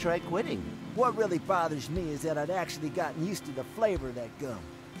moment to try quitting. What really bothers me is that I'd actually gotten used to the flavor of that gum.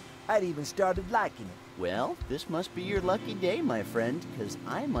 I'd even started liking it. Well, this must be your lucky day, my friend, because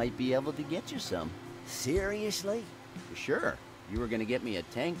I might be able to get you some. Seriously? Sure. You were going to get me a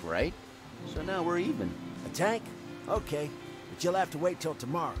tank, right? So now we're even. A tank? Okay, but you'll have to wait till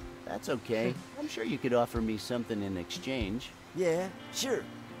tomorrow. That's okay. I'm sure you could offer me something in exchange. Yeah, sure.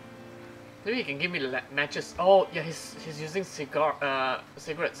 Maybe he can give me matches. Oh yeah, he's using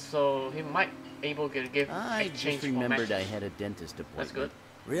cigarettes, so he might able to give I exchange just for remembered I matches. had a dentist appointment. That's good.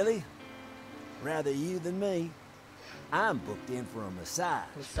 Really? Rather you than me. I'm booked in for a massage.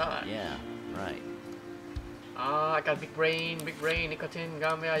 Massage. Yeah, right. Ah, I got big brain, nicotine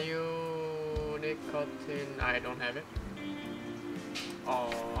gum. Where are you? Nicotine. I don't have it.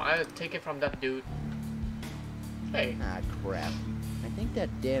 Oh, I'll take it from that dude. Hey. Ah, crap. I think that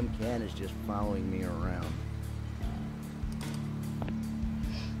damn can is just following me around.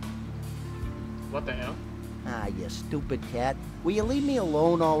 What the hell? Ah, you stupid cat. Will you leave me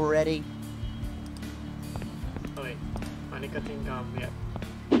alone already? Oh wait, my nicotine gum.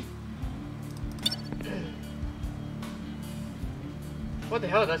 Yeah. What the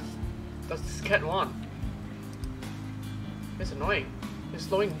hell does this cat want? It's annoying. He's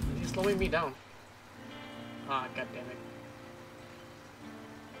slowing me down. Ah, god damn it.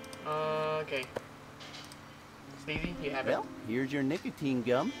 Okay. Sleazy, you have it. Well, here's your nicotine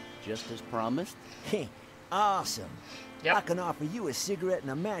gum, just as promised. Awesome. Yep. I can offer you a cigarette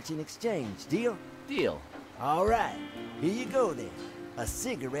and a match in exchange. Deal? Deal. All right. Here you go then. A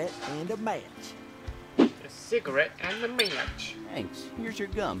cigarette and a match. A cigarette and a match. Thanks. Here's your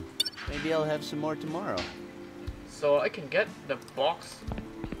gum. Maybe I'll have some more tomorrow. So I can get the box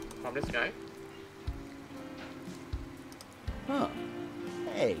from this guy. Huh.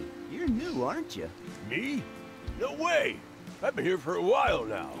 Hey, you're new, aren't you? Me? No way! I've been here for a while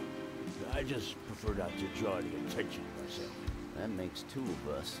now. I just prefer not to draw any attention to myself. That makes two of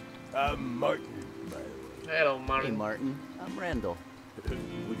us. I'm Martin, by the way. Hello, Martin. Hey, Martin. I'm Randal.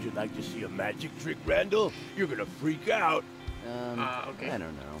 Would you like to see a magic trick, Randall? You're gonna freak out. Okay. I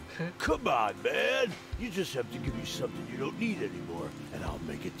don't know. Come on, man. You just have to give me something you don't need anymore, and I'll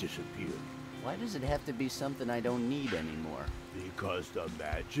make it disappear. Why does it have to be something I don't need anymore? Because the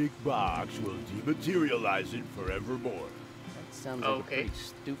magic box will dematerialize it forevermore. That sounds like a pretty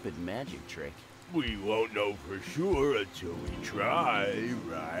stupid magic trick. We won't know for sure until we try,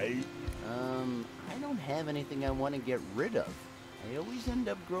 right? I don't have anything I want to get rid of. I always end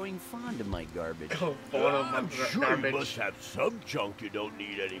up growing fond of my garbage. I'm sure you must have some junk you don't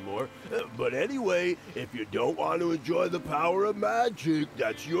need anymore. But anyway, if you don't want to enjoy the power of magic,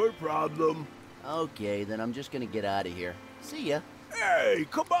 that's your problem. Okay, then I'm just gonna get out of here. See ya. Hey,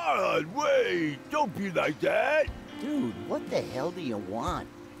 come on, wait! Don't be like that! Dude, what the hell do you want?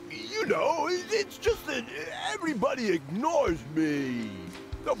 You know, it's just that everybody ignores me.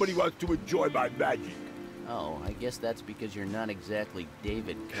 Nobody wants to enjoy my magic. Oh, I guess that's because you're not exactly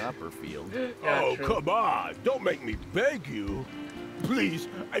David Copperfield. Oh, come on! Don't make me beg you! Please,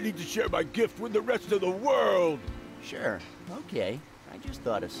 I need to share my gift with the rest of the world! Sure, okay. I just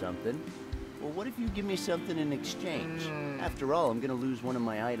thought of something. Well, what if you give me something in exchange? After all, I'm gonna lose one of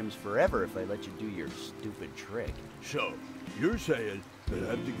my items forever if I let you do your stupid trick. So, you're saying that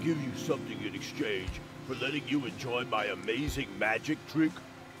I have to give you something in exchange for letting you enjoy my amazing magic trick?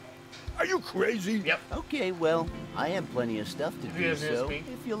 Are you crazy? Yep. Okay, well, I have plenty of stuff to do, so me.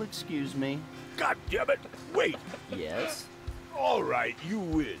 if you'll excuse me. God damn it! Wait! Yes? All right, you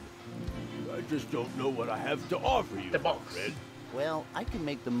win. I just don't know what I have to offer you, the box. friend. Well, I can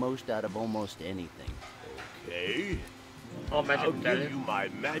make the most out of almost anything. Okay. Oh, magic I'll medallion. give you my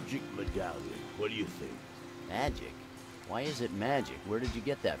magic medallion. What do you think? Magic? Why is it magic? Where did you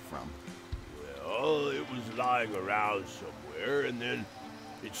get that from? Well, it was lying around somewhere, and then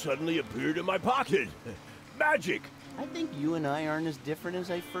it suddenly appeared in my pocket. Magic! I think you and I aren't as different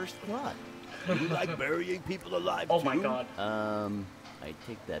as I first thought. You like burying people alive, Oh too? my god. I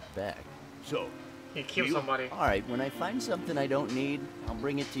take that back. So, He killed somebody. Alright, when I find something I don't need, I'll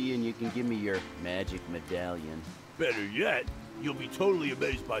bring it to you and you can give me your magic medallion. better yet, you'll be totally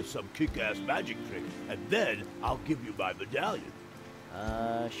amazed by some kick-ass magic trick, and then I'll give you my medallion.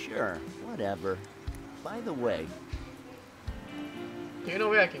 Sure. Whatever. By the way, Do you know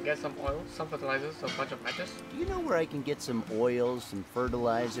where I can get some oil, some fertilizers, a bunch of matches? do you know where I can get some oils, some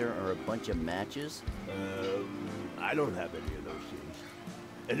fertilizer, or a bunch of matches? I don't have any of those things.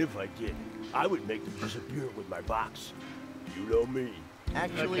 And if I did, I would make them disappear with my box. You know me.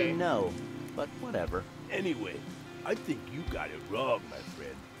 Actually, Okay. no. But whatever. Anyway, I think you got it wrong, my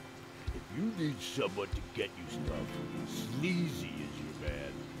friend. If you need someone to get you stuff, Sleazy is your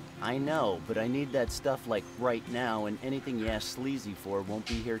man. I know, but I need that stuff like right now, and anything you ask Sleazy for won't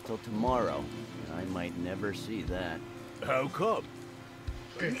be here till tomorrow. I might never see that. How come?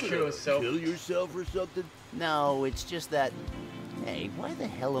 Kill yourself. Kill yourself or something? No, it's just that... Hey, why the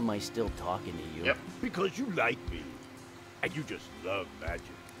hell am I still talking to you? Yep. Because you like me. And you just love magic.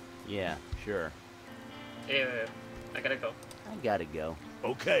 Yeah, sure. Yeah, I gotta go. I gotta go.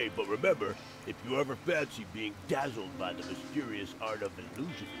 Okay, but remember, if you ever fancy being dazzled by the mysterious art of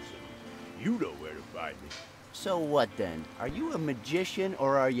illusionism, you know where to find me. So what then? Are you a magician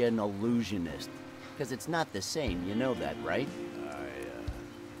or are you an illusionist? Because it's not the same, you know that, right?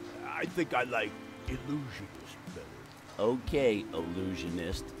 I think I like illusionist better. Okay,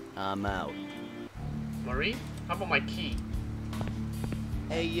 illusionist. I'm out. Marie, how about my key?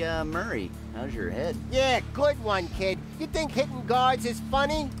 Hey, Murray, how's your head? Yeah, good one, kid. You think hitting guards is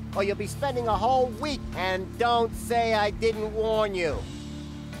funny? Or you'll be spending a whole week, and don't say I didn't warn you.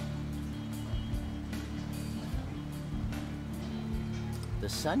 The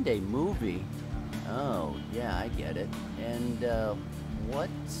Sunday movie? Oh, yeah, I get it. And, what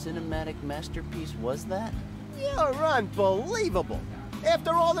cinematic masterpiece was that? You're unbelievable.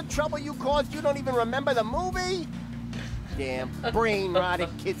 After all the trouble you caused, you don't even remember the movie? Damn brain-rotted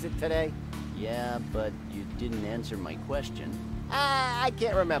kids of today. Yeah, but you didn't answer my question. I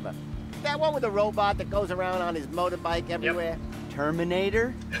can't remember. That one with the robot that goes around on his motorbike everywhere? Yep.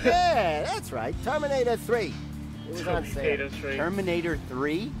 Terminator? Yeah, that's right. Terminator 3. It was on sale. Terminator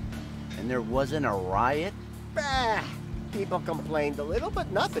 3? And there wasn't a riot? Bah! People complained a little, but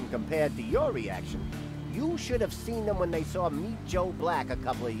nothing compared to your reaction. You should have seen them when they saw Meet Joe Black a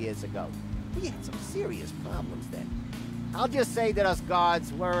couple of years ago. We had some serious problems then. I'll just say that us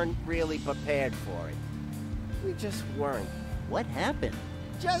guards weren't really prepared for it. We just weren't. What happened?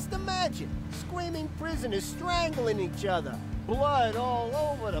 Just imagine, screaming prisoners strangling each other. Blood all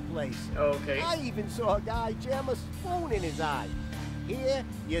over the place. Okay. I even saw a guy jam a spoon in his eye. Here,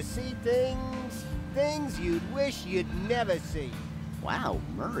 you see things you'd wish you'd never see. Wow,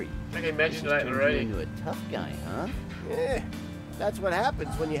 Murray. I can imagine that turned already. you into a tough guy, huh? Yeah, that's what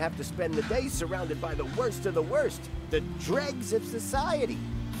happens when you have to spend the day surrounded by the worst of the worst. The dregs of society.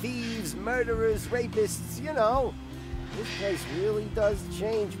 Thieves, murderers, rapists, you know. This place really does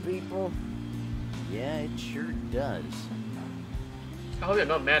change people. Yeah, it sure does. I hope you're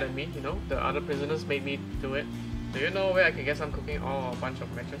not mad at me, you know? The other prisoners made me do it. Do you know where I can get some cooking or a bunch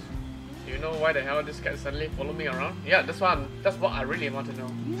of matches? Do you know why the hell this cat suddenly followed me around? Yeah, that's what I really want to know.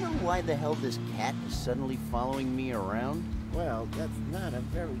 You know why the hell this cat is suddenly following me around? Well, that's not a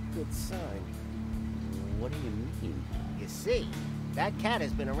very good sign. What do you mean? You see, that cat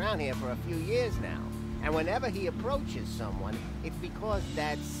has been around here for a few years now. And whenever he approaches someone, it's because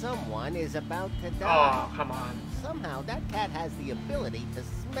that someone is about to die. Oh, come on. Somehow, that cat has the ability to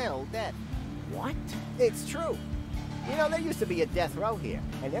smell death. What? It's true. You know, there used to be a death row here,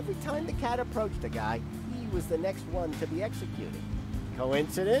 and every time the cat approached a guy, he was the next one to be executed.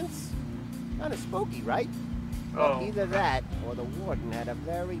 Coincidence? Kind of spooky, right? Well, either that, or the warden had a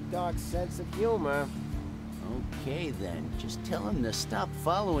very dark sense of humor. Okay, then. Just tell him to stop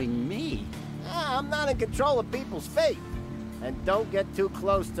following me. I'm not in control of people's fate. And don't get too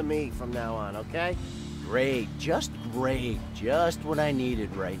close to me from now on, okay? Great. Just great. Just what I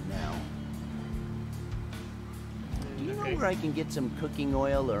needed right now. Do you know where I can get some cooking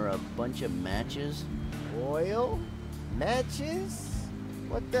oil or a bunch of matches? Oil? Matches?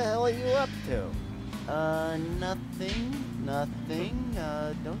 What the hell are you up to? Nothing.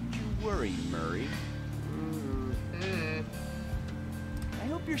 Don't you worry, Murray. I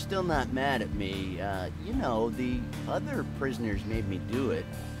hope you're still not mad at me. You know, the other prisoners made me do it.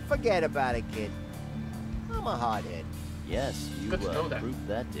 Forget about it, kid. I'm a hothead. Yes, you proved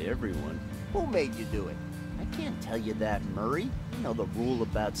that to everyone. Who made you do it? I can't tell you that, Murray. You know the rule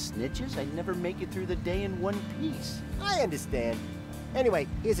about snitches. I'd never make it through the day in one piece. I understand. Anyway,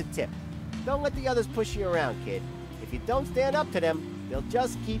 here's a tip. Don't let the others push you around, kid. If you don't stand up to them, they'll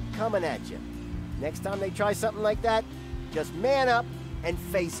just keep coming at you. Next time they try something like that, just man up and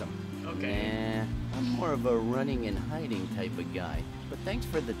face them. Okay. Nah, I'm more of a running and hiding type of guy. But thanks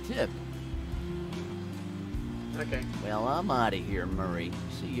for the tip. Okay. Well, I'm out of here, Murray.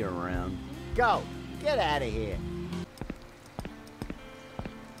 See you around. Go. Get out of here.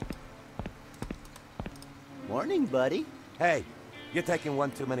 Morning, buddy. Hey, you're taking one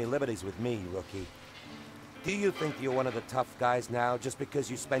too many liberties with me, rookie. Do you think you're one of the tough guys now just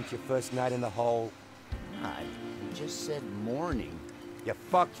because you spent your first night in the hole? God, you just said morning. Yeah,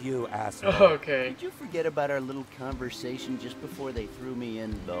 fuck you, asshole. Okay. Did you forget about our little conversation just before they threw me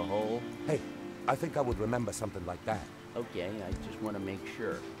in the hole? Hey, I think I would remember something like that. Okay, I just want to make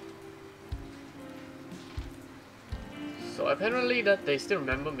sure. So apparently that they still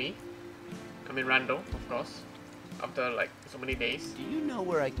remember me. I mean Randal, of course. After like so many days. Do you know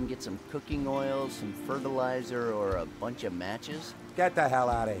where I can get some cooking oil, some fertilizer, or a bunch of matches? Get the hell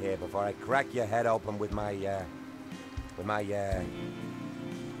out of here before I crack your head open with my, Where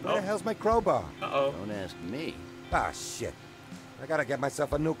the hell's my crowbar? Uh-oh. Don't ask me. Ah, shit. I gotta get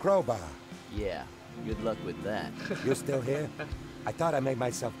myself a new crowbar. Yeah, good luck with that. You still here? I thought I made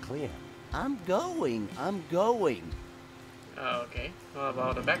myself clear. I'm going. I'm going. Okay. What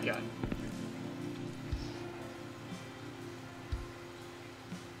about the backyard?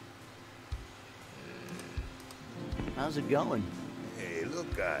 How's it going? Hey,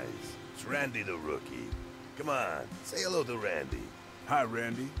 look, guys. It's Randy the rookie. Come on, say hello to Randy. Hi,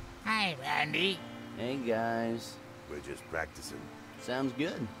 Randy. Hi, Randy. Hey, guys. We're just practicing. Sounds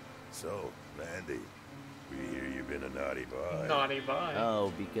good. So, Randy, we hear you've been a naughty boy. Naughty boy.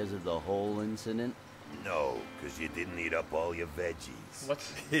 Oh, because of the whole incident? No, because you didn't eat up all your veggies. What?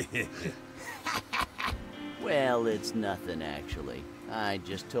 Well, it's nothing, actually. I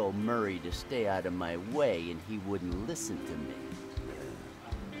just told Murray to stay out of my way, and he wouldn't listen to me.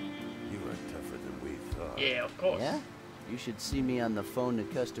 You are tougher than we thought. Yeah, of course. Yeah? You should see me on the phone to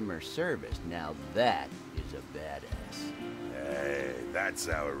customer service. Now that is a badass. Hey, that's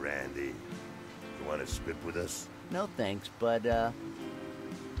our Randy. You want to spit with us? No thanks, but,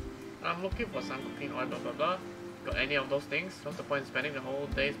 I'm looking for some cooking oil, blah blah blah. Got any of those things? What's the point in spending the whole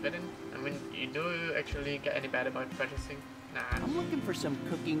day spinning? I mean, you do actually get any better by practicing? Nah. I'm looking for some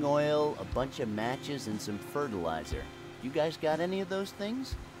cooking oil, a bunch of matches, and some fertilizer. You guys got any of those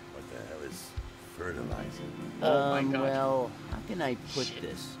things? What the hell is fertilizer? Oh my God. Well, how can I put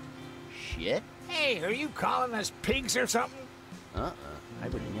this? Shit? Hey, are you calling us pigs or something? I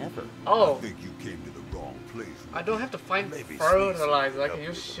would never. Oh, I think you came to the wrong place. I don't have to find Maybe fertilizer. I can Sneezy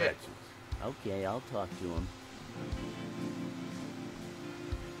use help shit. with the matches. Okay, I'll talk to him.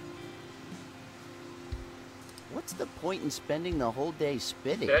 What's the point in spending the whole day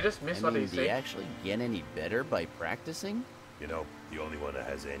spitting? Did I just miss what mean, he do you said? actually get any better by practicing? You know, the only one that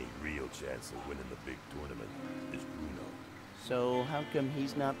has any real chance of winning the big tournament is Bruno. So how come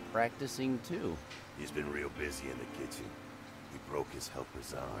he's not practicing too? He's been real busy in the kitchen. We broke his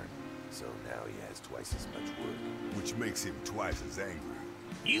helper's arm, so now he has twice as much work. Which makes him twice as angry.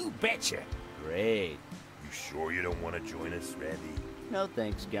 You betcha. Great. You sure you don't want to join us, Randy? No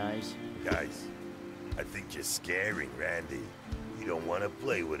thanks, guys. Guys, I think you're scaring Randy. You don't want to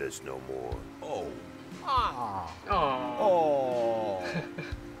play with us no more. Oh. Ah. Oh.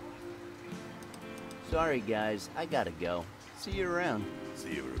 Sorry, guys. I gotta go. See you around.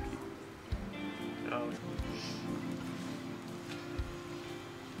 See you, rookie. Oh.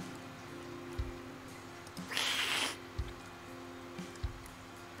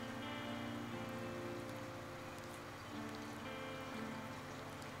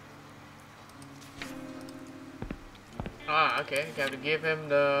 Ah, okay. You have to give him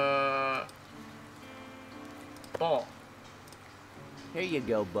the ball. Here you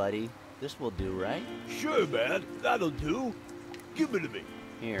go, buddy. This will do, right? Sure, man. That'll do. Give it to me.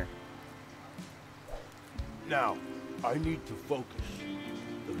 Here. Now, I need to focus.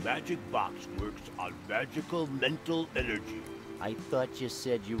 The magic box works on magical mental energy. I thought you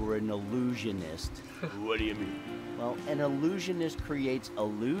said you were an illusionist. What do you mean? Well, an illusionist creates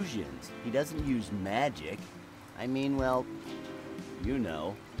illusions. He doesn't use magic. I mean, well, you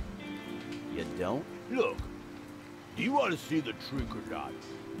know. You don't? Look, do you want to see the trick or not?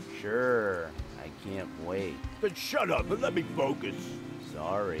 Sure. I can't wait. Then shut up and let me focus.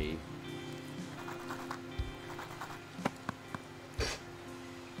 Sorry.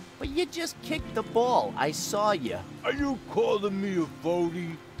 But you just kicked the ball. I saw you. Are you calling me a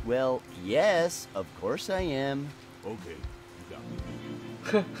phony? Well, yes, of course I am. Okay, you got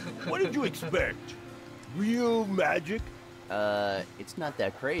me. What did you expect? Real magic? It's not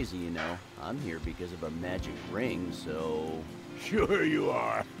that crazy, you know. I'm here because of a magic ring, so... Sure you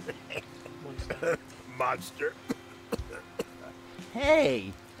are. Monster.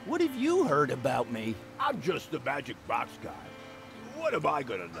 Hey, what have you heard about me? I'm just the magic box guy. What am I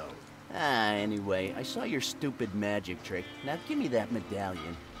gonna know? Anyway, I saw your stupid magic trick. Now give me that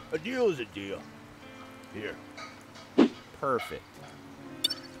medallion. A deal is a deal. Here. Perfect.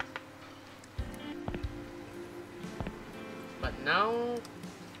 But now...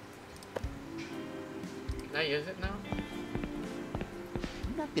 Can I use it now?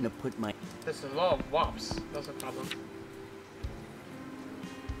 I'm not gonna put my... There's a lot of wops. That's a problem.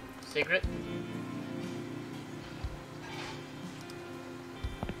 Secret?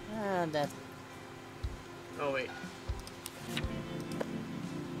 That... Oh wait.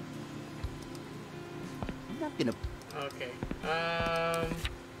 I'm not gonna... Okay.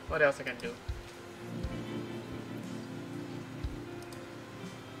 What else I can do?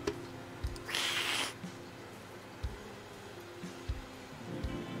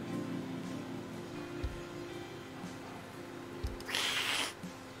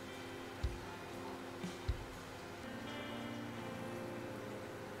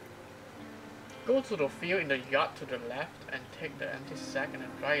 Go to the field in the yard to the left and take the empty sack and the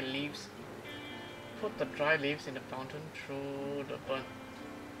dry leaves. Put the dry leaves in the fountain through the burn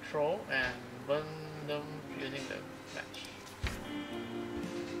throw and burn them using the match.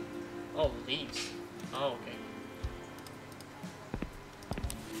 Oh, leaves. Oh, okay.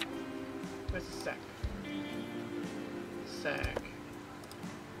 Where's the sack? Sack.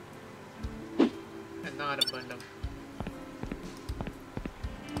 And now I have to burn them.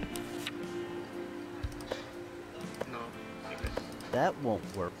 No, secrets. That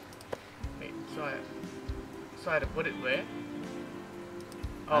won't work. Wait, so I had to put it where?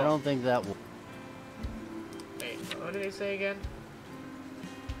 Oh. I don't think that will. Wait, what did he say again?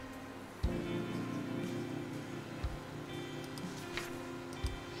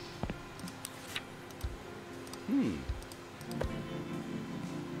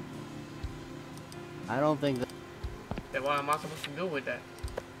 I don't think that. Then what am I supposed to do with that?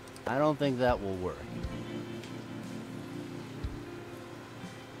 I don't think that will work.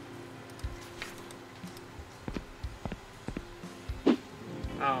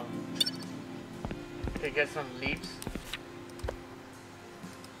 Oh. Okay, get some leaves.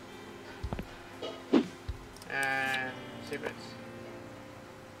 And cigarettes.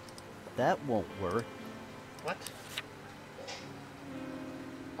 That won't work. What?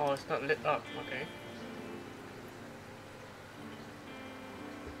 Oh, it's not lit up. Okay.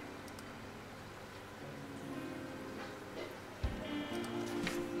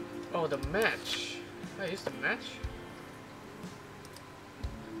 Oh, the match. I used the match.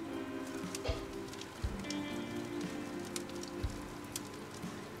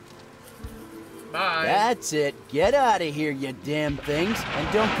 Bye. That's it. Get out of here, you damn things,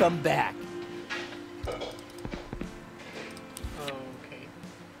 and don't come back. Okay.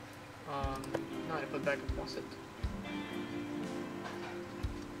 Now I put back a faucet.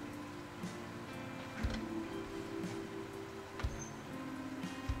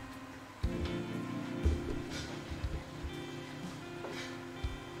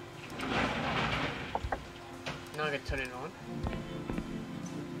 Now I can turn it on.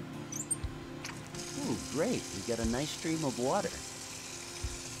 Ooh, great. We got a nice stream of water.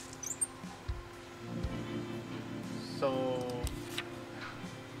 So,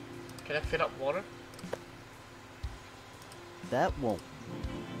 can I fill up water? That won't.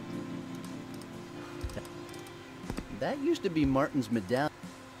 That used to be Martin's medallion.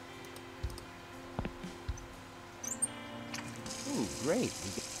 Ooh, great.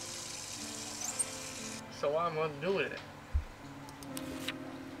 So what am I gonna do with it?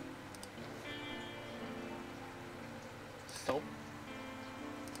 Soap?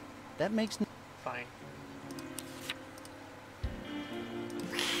 That makes Fine.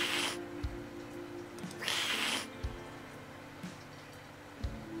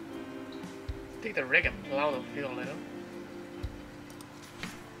 Take the rig and plow the field a little.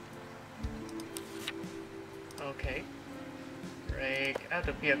 Okay. Rig. I have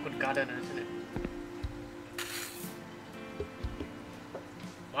to be a good gardener, isn't it?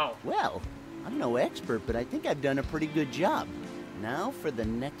 Wow. Well, I'm no expert, but I think I've done a pretty good job. Now for the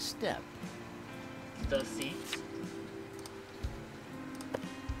next step. The seeds.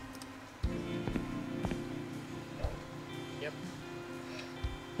 Yep.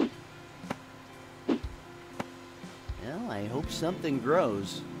 Well, I hope something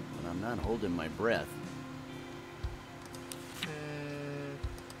grows, but I'm not holding my breath.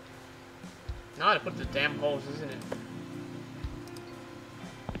 Now I put the damn holes, isn't it?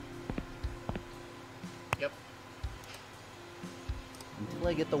 Yep. Until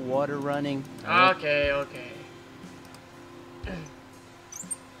I get the water running. Okay, okay.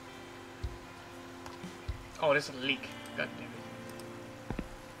 Oh, there's a leak. God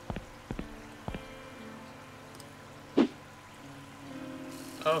damn it.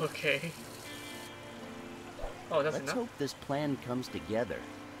 Okay. Oh, that's Let's enough. hope this plan comes together.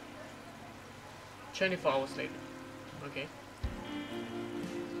 24 hours later. Okay.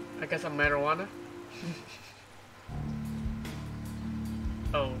 I guess some marijuana.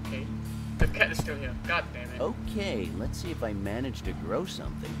 Oh, okay. The cat is still here. God damn it. Okay, let's see if I manage to grow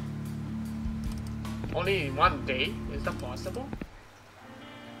something. Only in one day? Is that possible?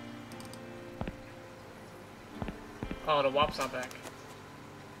 Oh, the wops are back.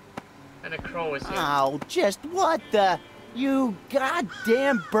 And the crow is here. Ow, just what the? You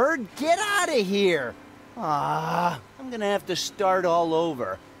goddamn bird, get out of here! Ah, I'm gonna have to start all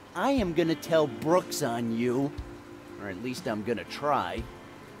over. I am gonna tell Brooks on you. Or at least I'm gonna try.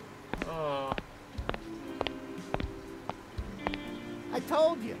 Oh. I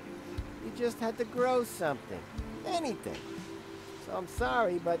told you. You just had to grow something. Anything. So I'm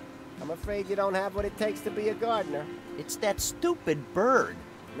sorry, but I'm afraid you don't have what it takes to be a gardener. It's that stupid bird.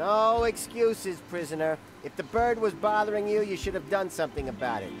 No excuses, prisoner. If the bird was bothering you, you should have done something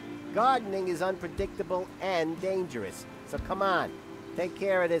about it. Gardening is unpredictable and dangerous. So come on, take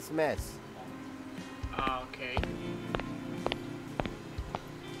care of this mess. Okay.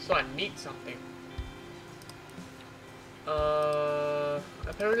 So I need something.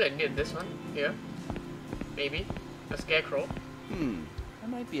 Apparently I need this one here. Maybe a scarecrow. I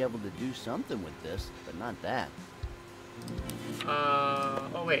might be able to do something with this, but not that.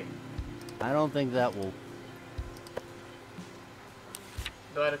 Oh wait. I don't think that will...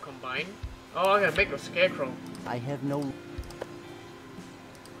 Do I have to combine? Oh, I can make a scarecrow. I have no...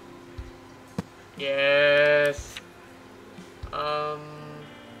 Yes.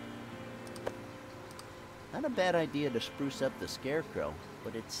 Not a bad idea to spruce up the scarecrow,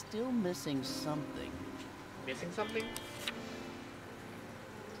 but it's still missing something. Missing something?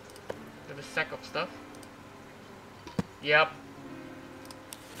 There's a sack of stuff. Yep.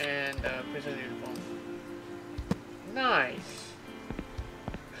 And prison uniform. Nice.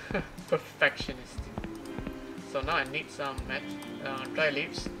 Perfectionist. So now I need some dry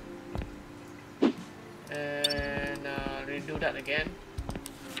leaves. And redo that again.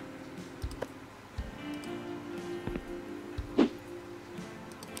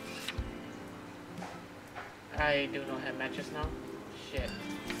 I do not have matches now. Shit.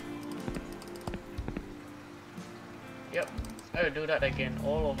 Yep, I will do that again,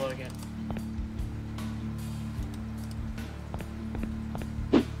 all over again.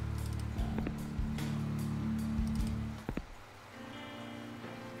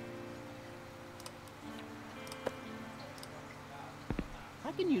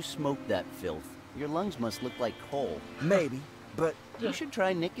 How can you smoke that filth? Your lungs must look like coal. Maybe, but... You should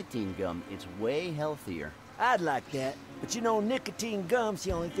try nicotine gum. It's way healthier. I'd like that. But you know, nicotine gum's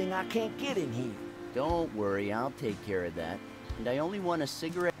the only thing I can't get in here. Don't worry, I'll take care of that. And I only want a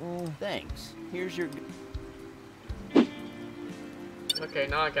cigarette. Thanks. Here's your... Okay,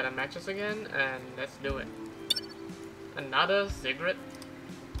 now I got matches again, and let's do it. Another cigarette.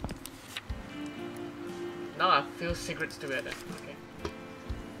 Now I feel cigarettes together. Okay.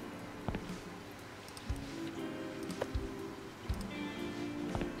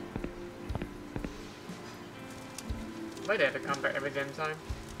 Why do I have to come back every damn time?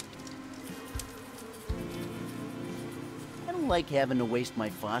 I don't like having to waste my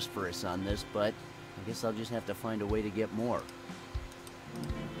phosphorus on this, but I guess I'll just have to find a way to get more.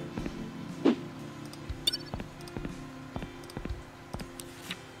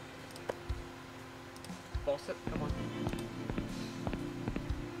 Faucet, come on.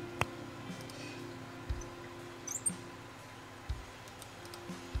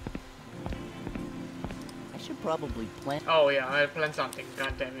 I should probably plant... Oh yeah, I planned something,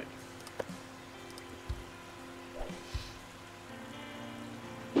 god damn it.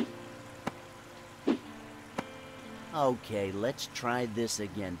 Okay, let's try this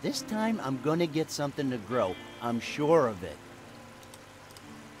again. This time I'm gonna get something to grow. I'm sure of it.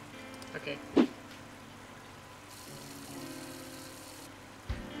 Okay.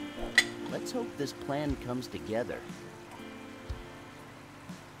 Let's hope this plan comes together.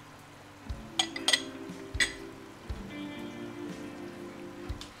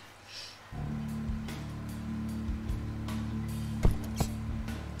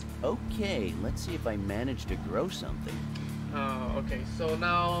 Okay, let's see if I manage to grow something. Okay, so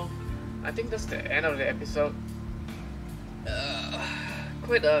now I think that's the end of the episode.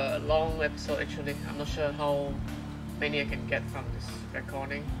 Quite a long episode actually. I'm not sure how many I can get from this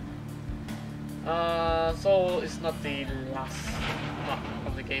recording. So it's not the last part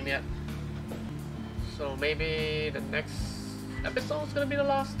of the game yet. So maybe the next episode is gonna be the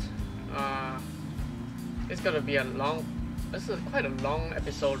last. It's gonna be a long. This is quite a long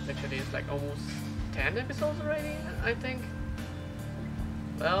episode actually. It's like almost 10 episodes already, I think.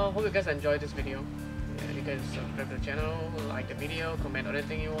 Well, hope you guys enjoyed this video. Yeah, you guys subscribe to the channel, like the video, comment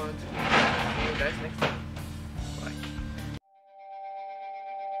anything you want. See you guys next time.